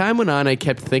 Well, as time went on, I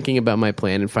kept thinking about my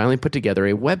plan and finally put together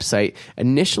a website.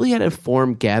 Initially had a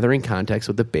form gathering contacts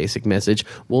with the basic message,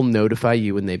 "We'll notify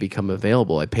you when they become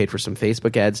available." I paid for some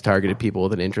Facebook ads, targeted people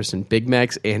with an interest in Big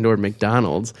Macs and or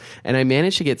McDonald's, and I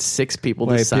managed to get 6 people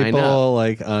to sign up.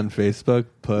 Like on Facebook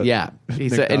put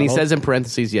and he says in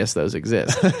parentheses, yes, those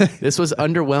exist. This was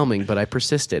underwhelming, but I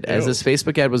persisted. As this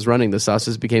Facebook ad was running, the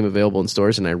sauces became available in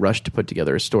stores, and I rushed to put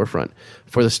together a storefront.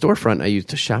 For the storefront, I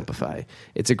used a Shopify.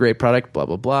 It's a great product, blah,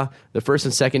 blah, blah. The first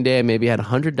and second day, I maybe had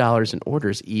 $100 in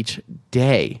orders each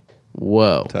day.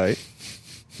 Whoa. Tight.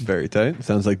 Very tight.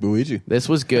 Sounds like Luigi. This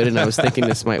was good, and I was thinking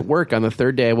this might work. On the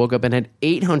third day, I woke up and had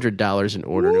 $800 in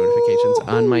order notifications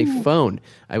on my phone.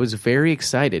 I was very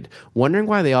excited. Wondering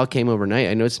why they all came overnight,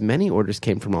 I noticed many orders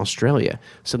came from Australia.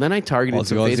 So then I targeted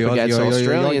some Facebook ads to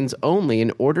Australians only,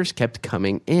 and orders kept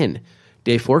coming in.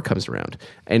 Day 4 comes around,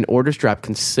 and orders drop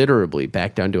considerably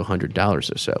back down to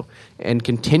 $100 or so, and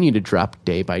continue to drop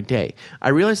day by day. I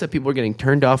realized that people are getting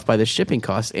turned off by the shipping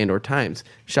costs and or times.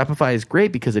 Shopify is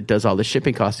great because it does all the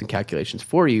shipping costs and calculations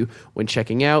for you. When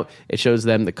checking out, it shows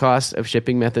them the cost of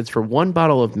shipping methods for one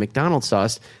bottle of McDonald's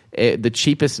sauce. The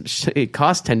cheapest, it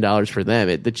cost $10 for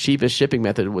them. The cheapest shipping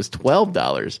method was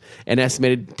 $12 and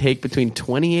estimated to take between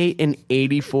 28 and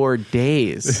 84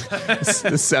 days.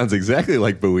 This sounds exactly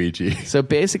like Luigi. So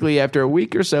basically, after a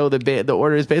week or so, the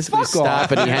orders basically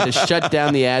stopped, and he had to shut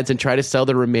down the ads and try to sell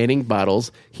the remaining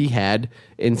bottles he had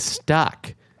in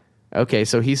stock. Okay,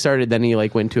 so he started, then he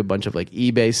went to a bunch of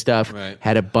eBay stuff,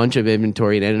 had a bunch of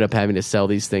inventory, and ended up having to sell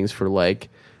these things for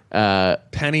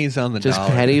pennies on the just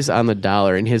dollar. Pennies on the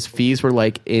dollar, and his fees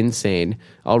were insane.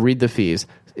 I'll read the fees.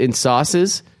 In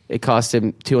sauces, it cost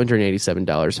him $287.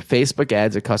 Facebook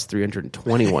ads, it cost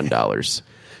 $321.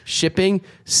 Shipping,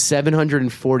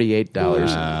 $748.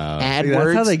 Wow. AdWords,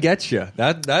 That's how they get you.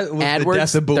 That was AdWords, the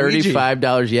death of Luigi.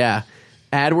 $35. Yeah.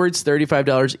 AdWords,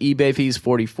 $35. eBay fees,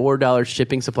 $44.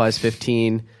 Shipping supplies,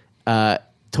 $15.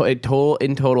 In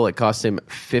total, it cost him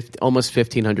almost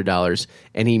 $1,500,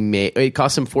 and it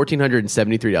cost him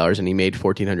 $1,473, and he made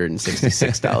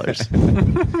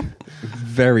 $1,466.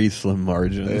 Very slim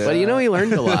margins. But he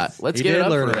learned a lot. Let's He give it did up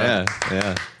learn for a him.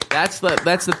 Yeah. That's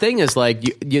the thing is like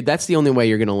that's the only way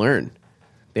you're going to learn.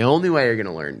 The only way you're going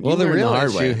to learn. Well, the learn real hard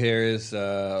issue way. here is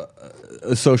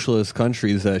socialist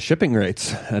countries' shipping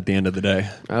rates at the end of the day.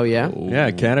 Oh yeah.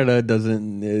 Yeah, Canada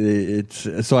doesn't.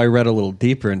 It's so I read a little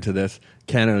deeper into this.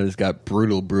 Canada's got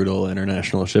brutal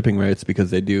international shipping rates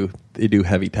because they do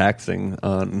heavy taxing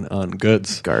on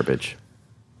goods. Garbage.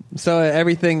 So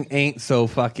everything ain't so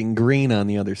fucking green on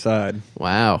the other side.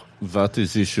 Wow. What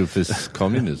is issue with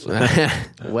communism?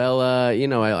 Well, I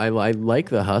like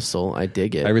the hustle. I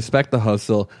dig it. I respect the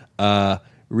hustle.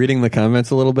 Reading the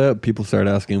comments a little bit, people started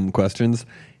asking him questions.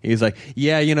 He's like,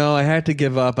 "Yeah, I had to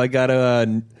give up. I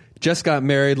just got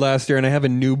married last year, and I have a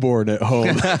newborn at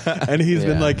home." And he's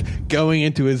been like going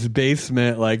into his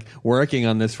basement, like working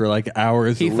on this for like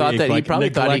hours. He a thought week, that he like, probably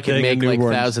thought he could neglecting make a like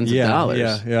newborn. thousands of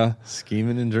dollars. Yeah.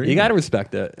 Scheming and dreaming. You got to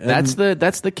respect it. And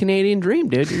That's the Canadian dream,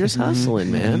 dude. You're just hustling,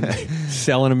 man.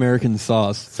 selling American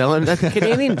sauce. That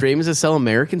Canadian dream is to sell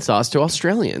American sauce to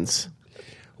Australians.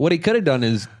 What he could have done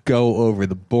is go over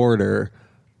the border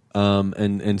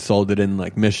and sold it in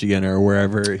like Michigan or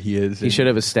wherever he is. He should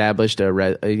have established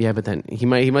but then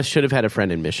he should have had a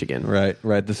friend in Michigan. Right.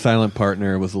 The silent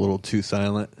partner was a little too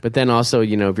silent. But then also, if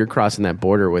you're crossing that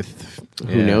border with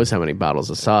who knows how many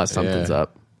bottles of sauce, something's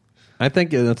up. I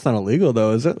think that's not illegal,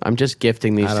 though, is it? I'm just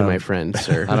gifting these to my friends,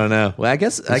 sir. I don't know. Well, I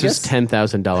guess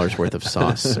 $10,000 worth of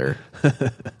sauce, sir.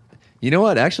 You know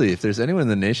what? Actually, if there's anyone in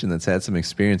the nation that's had some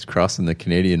experience crossing the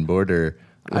Canadian border,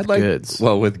 With goods.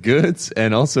 Well, with goods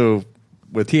and also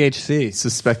with THC.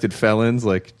 suspected felons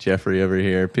like Jeffrey over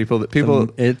here. People.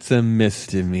 It's a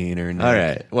misdemeanor. Nick. All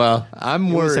right. Well, I'm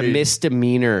It was worried. a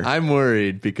misdemeanor. I'm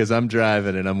worried because I'm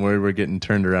driving and I'm worried we're getting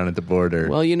turned around at the border.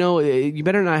 Well, you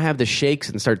better not have the shakes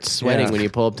and start sweating Yeah. when you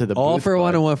pull up to the All booth, for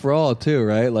one bud. and one for all, too,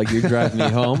 right? Like you drive me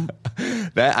home.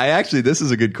 This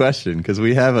is a good question because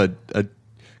we have a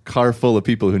car full of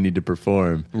people who need to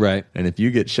perform. Right. And if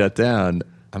you get shut down,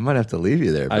 I might have to leave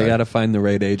you there. I got to find the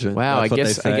right agent. Wow, That's what they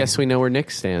I say. guess we know where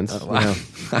Nick stands.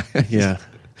 Yeah.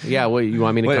 Yeah, what you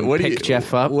want me to come pick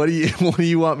Jeff up? What do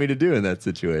you want me to do in that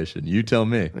situation? You tell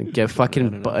me. Get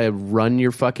fucking run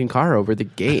your fucking car over the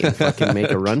gate and fucking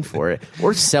make a run for it,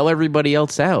 or sell everybody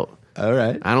else out. All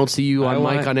right. I don't see you I on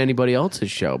want- mic on anybody else's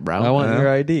show, bro. I want your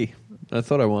ID. That's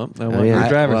what I want. I want yeah. your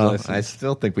driver's Well, license. I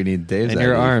still think we need Dave's And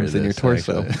your ID for arms and your this,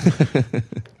 torso. actually.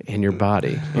 and your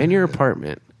body and your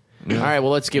apartment. All right,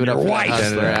 well, let's give it up for the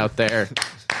hustler out there.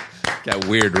 Got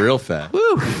weird real fast.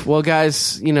 Woo. Well,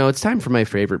 guys, it's time for my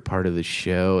favorite part of the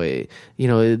show.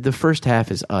 The first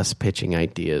half is us pitching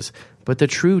ideas, but the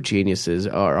true geniuses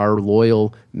are our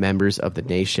loyal members of the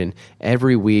nation.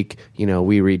 Every week,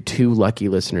 we read 2 lucky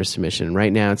listener submissions.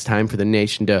 Right now, it's time for the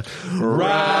nation to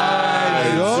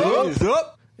rise up.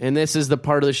 And this is the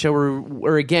part of the show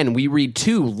where again, we read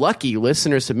 2 lucky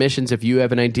listener submissions. If you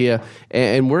have an idea,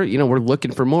 and we're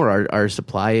looking for more. Our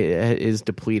supply is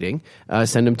depleting.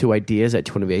 Send them to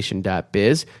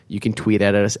ideas@twinnovation.biz. You can tweet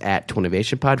at us at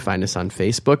TwinnovationPod. Find us on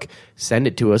Facebook. Send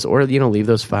it to us, or leave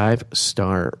those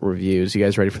 5-star reviews. You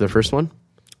guys ready for the first one?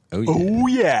 Oh,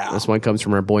 yeah. This one comes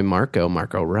from our boy Marco.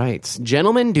 Marco writes,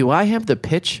 "Gentlemen, do I have the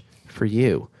pitch for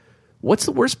you? What's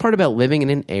the worst part about living in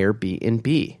an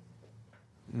Airbnb?"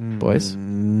 Boys?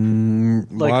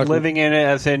 Like living in it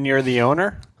as in you're the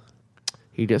owner?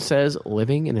 He just says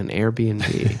living in an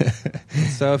Airbnb.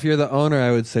 So if you're the owner,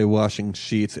 I would say washing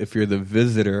sheets. If you're the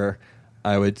visitor,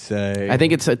 I would say... I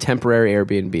think it's a temporary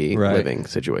Airbnb Right. living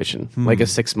situation, like a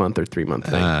 6-month or 3-month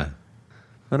thing. I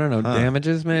don't know,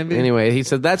 damages maybe? Anyway, he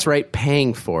said, that's right,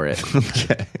 paying for it.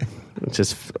 Okay. Which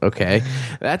is okay.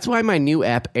 That's why my new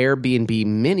app, Airbnb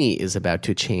Mini, is about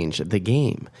to change the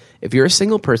game. If you're a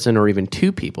single person or even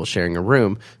 2 people sharing a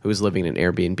room who is living in an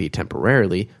Airbnb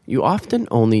temporarily, you often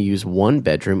only use 1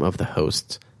 bedroom of the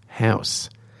host's house.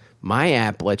 My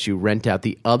app lets you rent out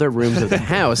the other rooms of the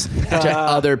house to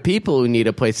other people who need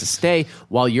a place to stay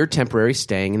while you're temporarily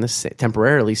staying in the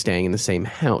same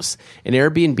house. An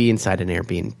Airbnb inside an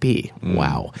Airbnb.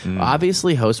 Wow.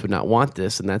 Obviously, hosts would not want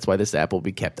this, and that's why this app will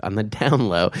be kept on the down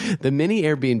low. The mini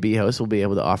Airbnb hosts will be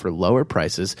able to offer lower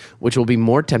prices, which will be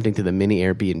more tempting to the mini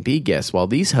Airbnb guests, while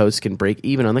these hosts can break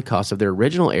even on the cost of their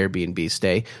original Airbnb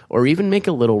stay or even make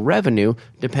a little revenue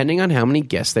depending on how many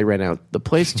guests they rent out the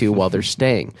place to while they're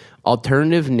staying.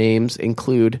 Alternative names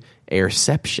include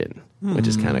Airception, which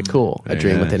is kind of cool. A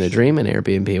dream within a dream, an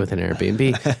Airbnb within an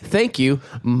Airbnb. Thank you,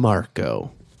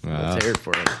 Marco. Wow. Let's hear it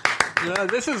for him.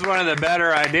 This is one of the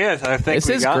better ideas I think This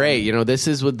is great. You know, this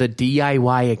is with the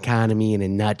DIY economy in a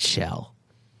nutshell.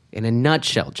 In a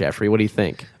nutshell, Jeffrey, what do you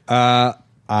think?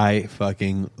 I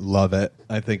fucking love it.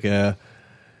 I think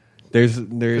there's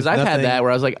Because I've had that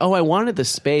where I was like, oh, I wanted the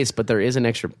space, but there is an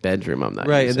extra bedroom I'm not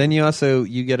right, using. and then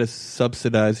you get a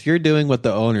subsidized. You're doing what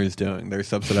the owner's doing. They're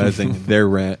subsidizing their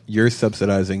rent. You're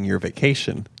subsidizing your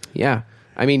vacation. Yeah.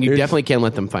 I mean, you definitely can't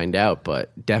let them find out,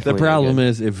 but definitely. The problem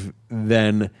is if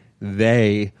then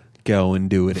they go and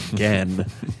do it again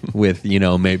with,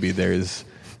 maybe there's,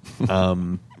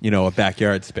 a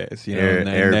backyard space.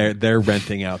 They're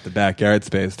renting out the backyard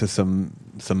space to some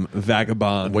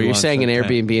vagabond. Well, you're saying an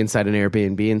Airbnb inside an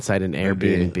Airbnb inside an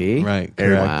Airbnb, right?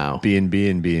 Wow. B&B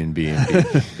and B&B and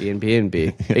B.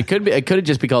 B&B. It could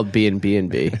just be called B&B and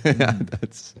B.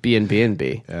 B&B and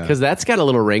B. Because that's got a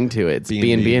little ring to it. It's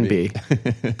B&B and B.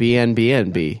 B&B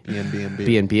and B.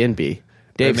 B&B and B.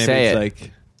 Dave, say it.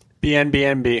 Like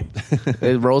BNB.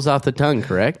 It rolls off the tongue,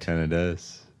 correct? Kind of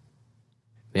does.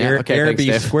 Yeah. Okay. Air Thanks,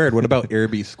 B Dave. squared. What about Air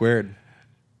B squared?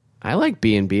 I like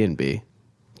B&B and B,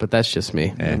 but that's just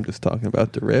me. I'm just talking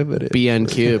about derivatives. BN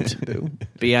cubed.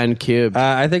 BN cubed.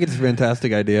 I think it's a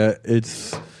fantastic idea.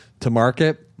 It's to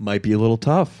market might be a little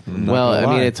tough. Well, I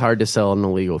mean, it's hard to sell an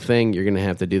illegal thing. You're going to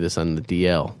have to do this on the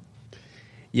DL.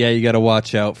 Yeah, you got to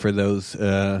watch out for those.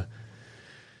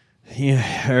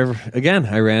 Again,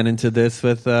 I ran into this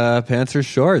with Panther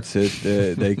shorts.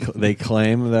 They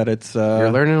claim that it's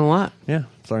You're learning a lot. Yeah,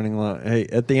 it's learning a lot. Hey,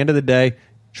 at the end of the day,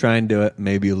 try and do it.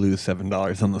 Maybe you lose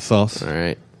 $7 on the sauce. All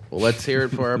right. Well, let's hear it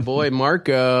for our boy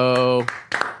Marco.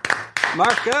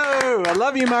 Marco, I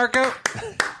love you, Marco.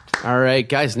 All right,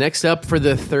 guys. Next up, for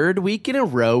the third week in a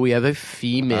row, we have a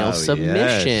female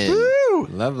submission. Yes. Woo!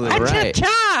 Lovely. All right.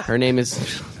 Cha-cha! Her name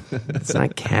is. It's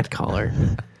not cat collar.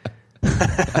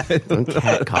 Don't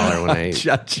cat collar when I.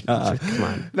 Cha-cha. Come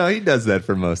on. No, he does that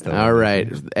for most of them. All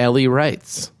right. Ellie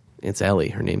writes. It's Ellie.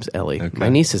 Her name's Ellie. Okay. My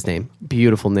niece's name.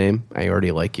 Beautiful name. I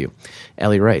already like you.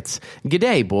 Ellie writes,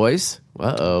 G'day, boys.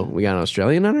 Uh-oh. We got an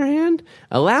Australian on our hand?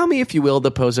 Allow me, if you will,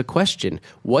 to pose a question.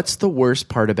 What's the worst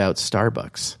part about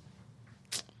Starbucks?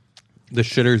 The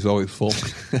shitter's always full.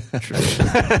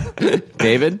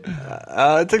 David?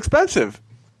 It's expensive.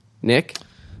 Nick?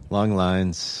 Long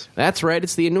lines. That's right.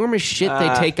 It's the enormous shit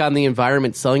they take on the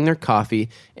environment selling their coffee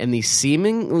and the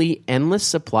seemingly endless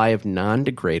supply of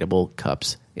non-degradable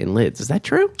cups and lids. Is that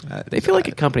true? They feel like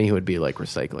a company who would be like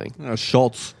recycling.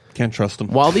 Schultz. Can't trust them.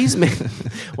 While these may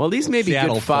be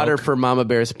Seattle good fodder folk. for Mama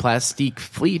Bear's plastique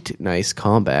fleet, nice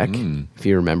callback. If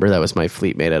you remember, that was my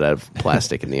fleet made out of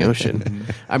plastic in the ocean.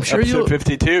 I'm sure Episode you'll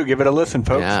 52. Give it a listen,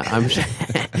 folks.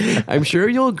 Yeah, I'm sure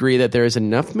you'll agree that there is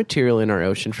enough material in our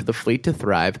ocean for the fleet to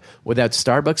thrive without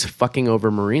Starbucks fucking over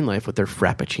marine life with their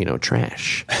Frappuccino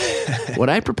trash. What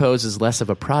I propose is less of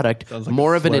a product,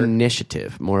 more of an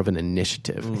initiative.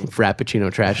 Frappuccino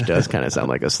trash does kind of sound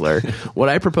like a slur. What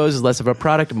I propose is less of a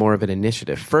product, more of an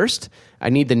initiative. First, I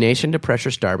need the nation to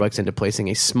pressure Starbucks into placing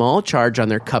a small charge on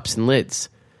their cups and lids.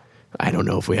 I don't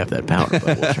know if we have that power, but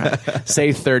we'll try.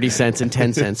 Say 30 cents and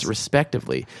 10 cents,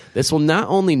 respectively. This will not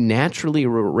only naturally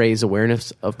raise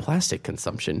awareness of plastic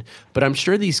consumption, but I'm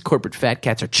sure these corporate fat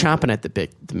cats are chomping at the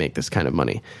bit to make this kind of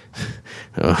money.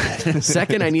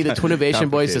 Second, I need the Twinnovation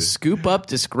Boys to scoop up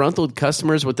disgruntled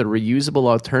customers with a reusable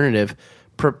alternative,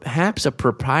 perhaps a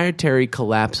proprietary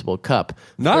collapsible cup.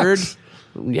 Third,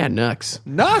 Nux.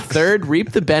 Third,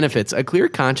 reap the benefits. A clear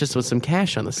conscience with some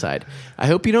cash on the side. I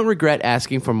hope you don't regret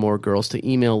asking for more girls to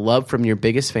email love from your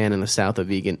biggest fan in the south of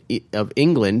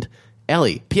England,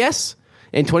 Ellie. P.S.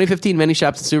 In 2015, many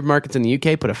shops and supermarkets in the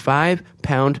UK put a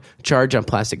 £5 charge on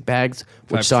plastic bags,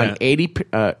 which saw an 80...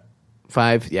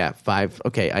 five.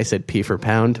 Okay, I said P for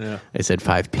pound. Yeah. I said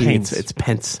 5p. It's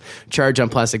pence. Charge on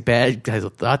plastic bags. I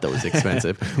thought that was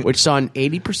expensive. Which saw an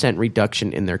 80%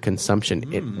 reduction in their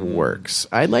consumption. It works.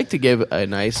 I'd like to give a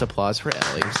nice applause for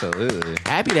Ellie. Absolutely.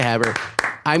 Happy to have her.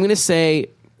 I'm going to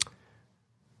say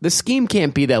the scheme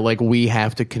can't be that like we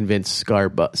have to convince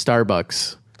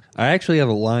Starbucks I actually have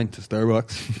a line to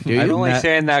Starbucks. Do you? I'm only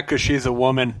saying that because she's a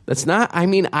woman. That's not. I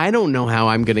mean, I don't know how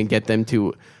I'm going to get them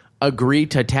to agree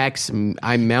to tax.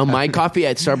 My coffee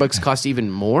at Starbucks costs even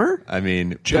more. I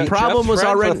mean, The problem was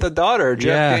friends already. with the daughter.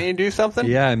 Jeff, can't you do something?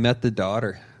 Yeah, I met the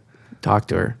daughter. Talk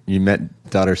to her, you met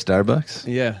daughter Starbucks?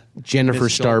 Yeah. Jennifer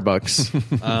Miss Schultz.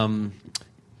 Starbucks.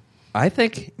 I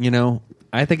think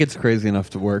it's crazy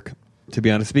enough to work, to be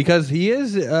honest, because he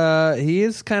is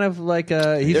kind of like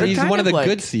he's kind one of of the like-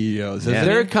 good CEOs. Isn't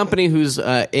They're he? a company whose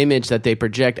image that they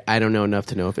project, I don't know enough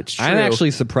to know if it's true. I'm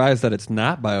actually surprised that it's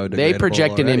not biodegradable. They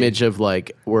project an already. image of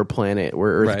like we're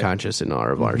Earth Right. conscious in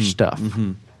all of our stuff.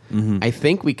 I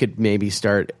think we could maybe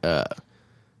start.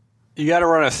 You got to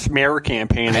run a smear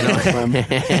campaign.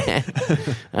 I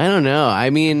don't know. I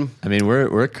mean,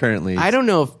 we're currently. I don't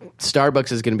know if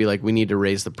Starbucks is going to be like, we need to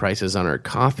raise the prices on our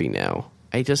coffee now.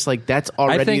 I just like that's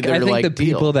already I think their like the deal.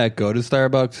 people that go to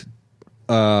Starbucks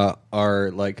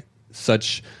are like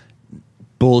such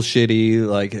bullshitty.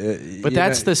 Like, But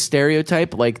that's the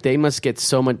stereotype. Like they must get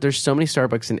so much. There's so many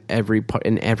Starbucks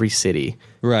in every city.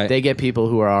 Right. They get people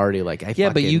who are already like,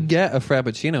 but you get a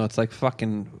Frappuccino. It's like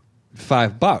fucking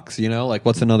 $5. You know, like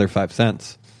what's another 5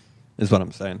 cents? Is what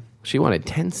I'm saying. She wanted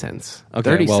 10 cents. Okay,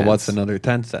 30 well, cents. what's another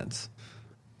 10 cents?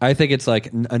 I think it's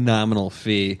like a nominal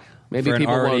fee Maybe for an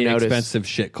people won't already notice. expensive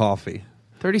shit coffee.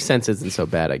 30 cents isn't so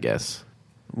bad, I guess.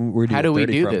 Where How do we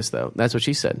 30 do from? this though? That's what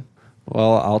she said.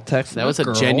 Well, I'll text. That the was a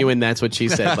girl. genuine. That's what she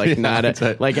said. Like not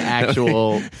a like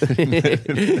actual,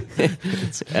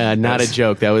 not a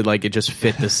joke. That would like it just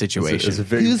fit the situation. It's a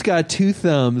very, Who's got 2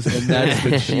 thumbs, and that's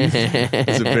what she.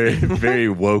 it's a very, very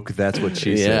woke. That's what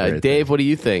she said. Yeah, right Dave. What do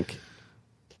you think?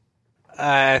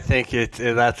 I think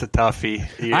that's a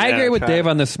toughie. I agree with Dave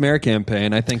on the smear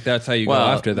campaign. I think that's how you Well,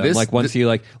 go after them. this- Like once you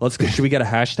like, should we get a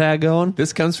hashtag going?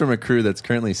 This comes from a crew that's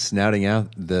currently snouting out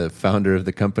the founder of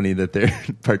the company that they're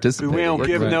participating. We don't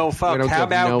give Right. no We fuck. don't How give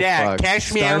about no that? fucks.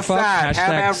 Cash me Starfuck? outside. How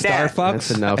about Hashtag that? Starfucks?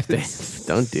 That's enough, Dave.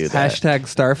 Don't do that. Hashtag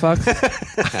Starfucks?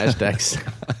 Hashtags.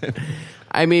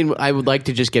 I mean, I would like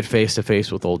to just get face to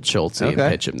face with old Schultz and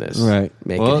Okay. pitch him this. Right.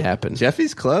 Make Well, it happen.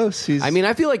 Jeffy's close. He's. I mean,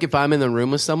 I feel like if I'm in the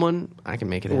room with someone, I can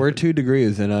make it happen. We're 2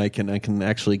 degrees, and I can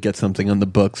actually get something on the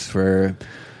books for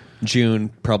June,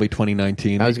 probably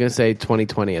 2019. I was going to say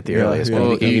 2020 at the Yeah, earliest. yeah.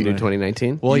 But can you do Anyway.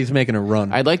 2019? Well, he's making a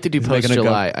run. I'd like to do He's making a go.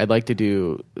 post-July. I'd like to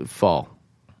do fall.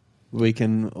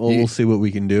 We'll see what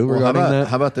we can do Well, regarding that.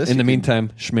 how about this? In the You meantime,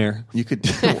 schmear. you could.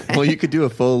 You could do a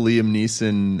full Liam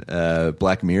Neeson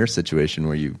Black Mirror situation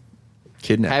where you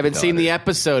kidnap. Haven't seen the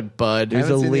episode, bud. There's a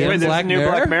haven't seen the- Liam Wait, there's Black a new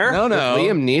Mirror? Black Mirror? No, no.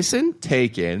 Liam Neeson?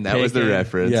 Taken. That was the Taken.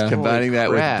 reference. Yeah. Combining that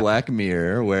Holy with crap. Black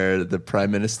Mirror, where the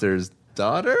prime minister's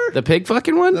daughter, The pig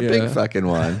fucking one? the big fucking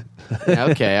one.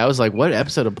 Okay, I was like, what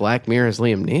episode of Black Mirror is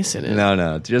Liam Neeson in?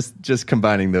 No, just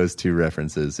combining those 2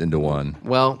 references into one.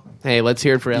 Well, hey, let's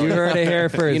hear it for Elliot. You heard it here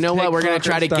first. You know what? Pig We're going fucker to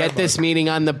try to get Starbucks. this meeting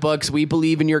on the books. We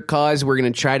believe in your cause. We're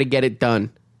going to try to get it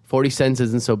done. 40 cents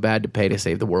isn't so bad to pay to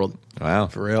save the world. Wow,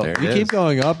 For real. There it You is. keep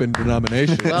going up in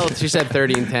denomination. Well, she said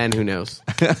 30 and 10. Who knows?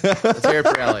 Let's hear it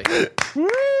for Elliot.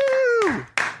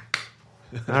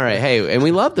 All right. Hey, and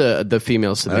we love the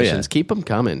female submissions. Keep them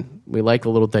coming. We like a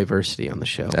little diversity on the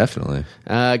show. Definitely.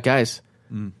 Guys,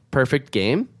 perfect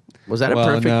game? Was that Well, a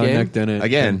perfect no, game? Nick didn't.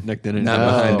 Again, Nick didn't. not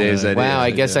behind Dave's idea. Wow,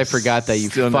 I guess I forgot that you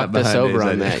Still not fucked us behind over Dave's on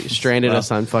idea. that. You stranded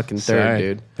us on fucking third, Sorry.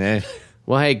 dude. Hey.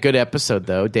 Well, hey, good episode,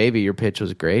 though. Davey, your pitch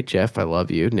was great. Jeff, I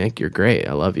love you. Nick, you're great.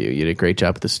 I love you. You did a great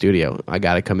job at the studio. I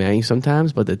got to come at you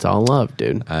sometimes, but it's all love,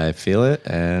 dude. I feel it,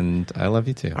 and I love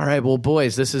you too. All right, well,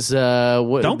 boys, this is...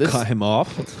 what, Don't this, cut him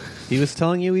off. He was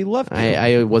telling you he loved you.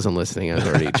 I wasn't listening. I was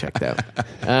already checked out.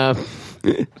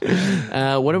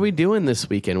 What are we doing this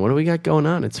weekend? What do we got going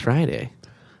on? It's Friday.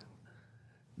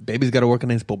 Baby's got to work on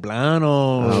his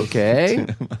poblano. Okay.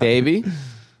 Davey?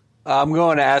 I'm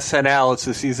going to SNL. It's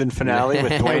the season finale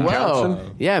with Dwayne Whoa.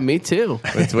 Johnson. Yeah, me too.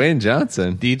 It's Dwayne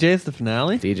Johnson. DJ's the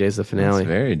finale. DJ's the That's finale.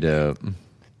 very dope.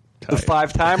 The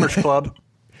 5 Timers Club.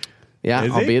 Yeah,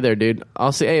 Is I'll he? be there, dude.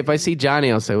 I'll say, hey, if I see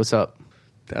Johnny, I'll say, what's up?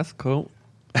 That's cool.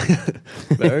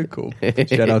 Very cool.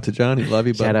 Shout out to Johnny. Love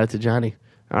you, bud. Shout out to Johnny.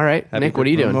 All right. Nick, what are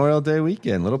you doing? Memorial Day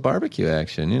weekend, little barbecue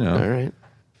action, you know. All right.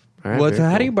 All right. Well, very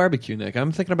how do cool. you barbecue, Nick?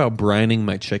 I'm thinking about brining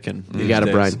my chicken. You got to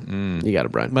these days. brine. You got to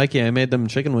brine. Mikey, I made them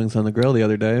chicken wings on the grill the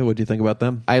other day. What do you think about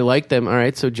them? I like them. All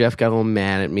right, so Jeff got a little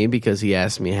mad at me because he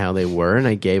asked me how they were, and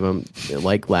I gave him,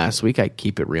 like last week, I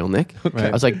keep it real, Nick. I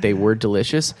was like, they were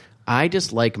delicious. I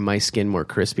just like my skin more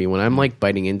crispy. When I'm like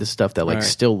biting into stuff that like Right.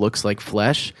 still looks like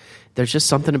flesh, there's just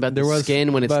something about the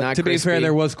skin when it's but not to crispy. be fair,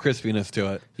 there was crispiness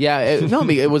to it. Yeah,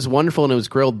 it was wonderful and it was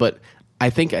grilled, but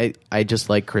I think I just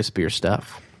like crispier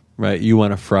stuff. Right. You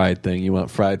want a fried thing. You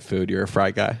want fried food. You're a fry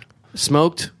guy.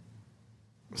 Smoked,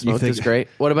 Smoked is great.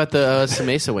 What about the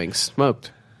Samesa wings?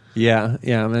 Smoked. Yeah.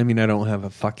 I mean, I don't have a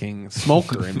fucking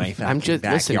smoker in my I'm just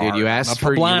backyard. listen, dude. You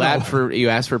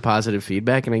asked for positive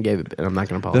feedback, and I gave it. And I'm not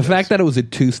going to apologize. The fact that it was a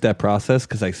 2-step process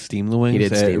because I steam the wings,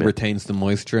 it retains the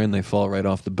moisture and they fall right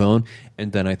off the bone,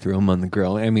 and then I threw them on the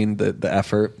grill. I mean, the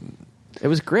effort. It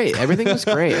was great. Everything was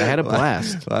great. I had a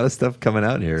blast. A lot of stuff coming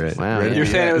out here. Right? Wow. You're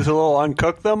saying it was a little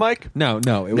uncooked, though, Mike? No.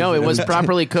 It was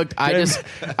properly cooked. I just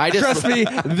trust me,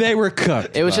 they were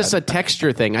cooked. It was just a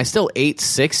texture thing. I still ate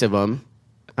 6 of them.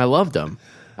 I loved them.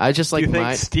 I just like Do you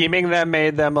think steaming them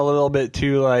made them a little bit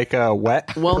too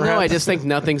wet? Well, perhaps? no, I just think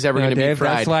nothing's ever going to be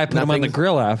fried. That's why I put them on the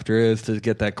grill after, is to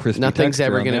get that crispy. Nothing's texture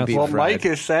ever on going to the be outside. Well, fried. Mike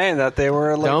is saying that they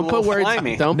were Don't put words.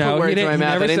 slimy. Don't put words in my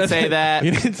mouth. I didn't say that. He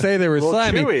didn't say they were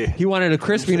slimy. chewy. He wanted a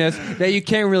crispiness that you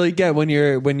can't really get when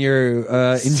you're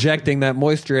injecting that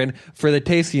moisture in for the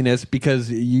tastiness, because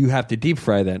you have to deep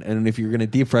fry that. And if you're going to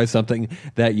deep fry something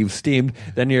that you've steamed,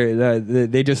 then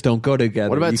they just don't go together.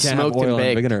 What about you can't smoked have oil and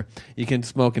baked? beginner. You can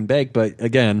smoke and bake, but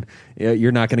again,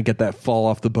 you're not going to get that fall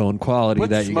off the bone quality.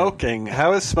 What's that smoking?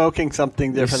 How is smoking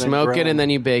something You different? smoke than it and then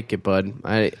you bake it, bud.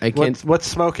 I can't. What's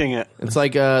smoking it? It's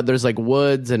like there's like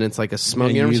woods and it's like a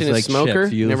smoke. You ever seen a smoker?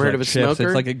 Chips. You Never use heard of a chips. smoker?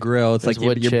 It's like a grill. It's There's like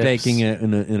wood you're chips. baking it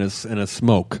in a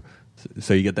smoke,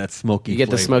 so you get that smoky. You get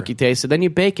the flavor. smoky taste, and then you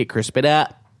bake it, crisp it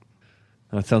up.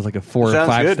 That sounds like a 4 or Sounds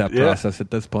 5 good, step yeah. process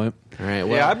at this point. All right.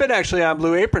 Well, Yeah, I've been actually on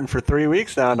Blue Apron for 3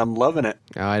 weeks now, and I'm loving it.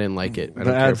 oh, I didn't like it. I The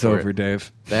don't care ad's for over, it.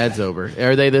 Dave. The ad's over.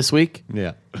 Are they this week?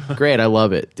 Yeah. Great. I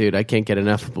love it, dude. I can't get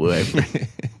enough of Blue Apron.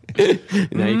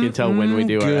 Now you can tell when we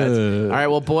do our ads. Good. All right,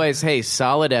 well, boys, hey,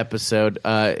 solid episode.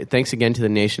 Thanks again to the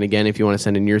nation. Again, if you want to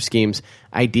send in your schemes,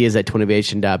 ideas at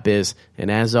twinnovation.biz. And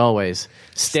as always,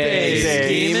 stay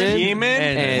scheming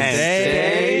and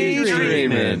stay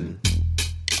dreaming.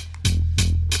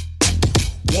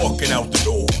 Walking out the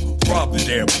door, robbed the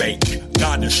damn bank,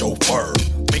 got the chauffeur,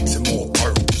 mixing more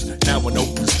pearls. Now an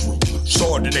open screw.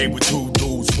 Chardonnay with 2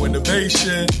 dudes for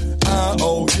innovation. I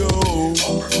owe you.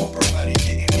 Oprah money,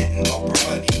 getting Oprah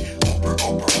money.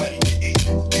 Oprah money,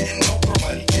 getting Oprah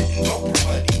money, getting Oprah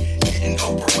money, getting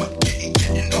Oprah money,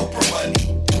 getting Oprah money.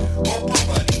 Oprah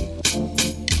money.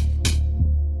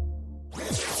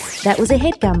 That was a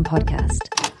HeadGum podcast.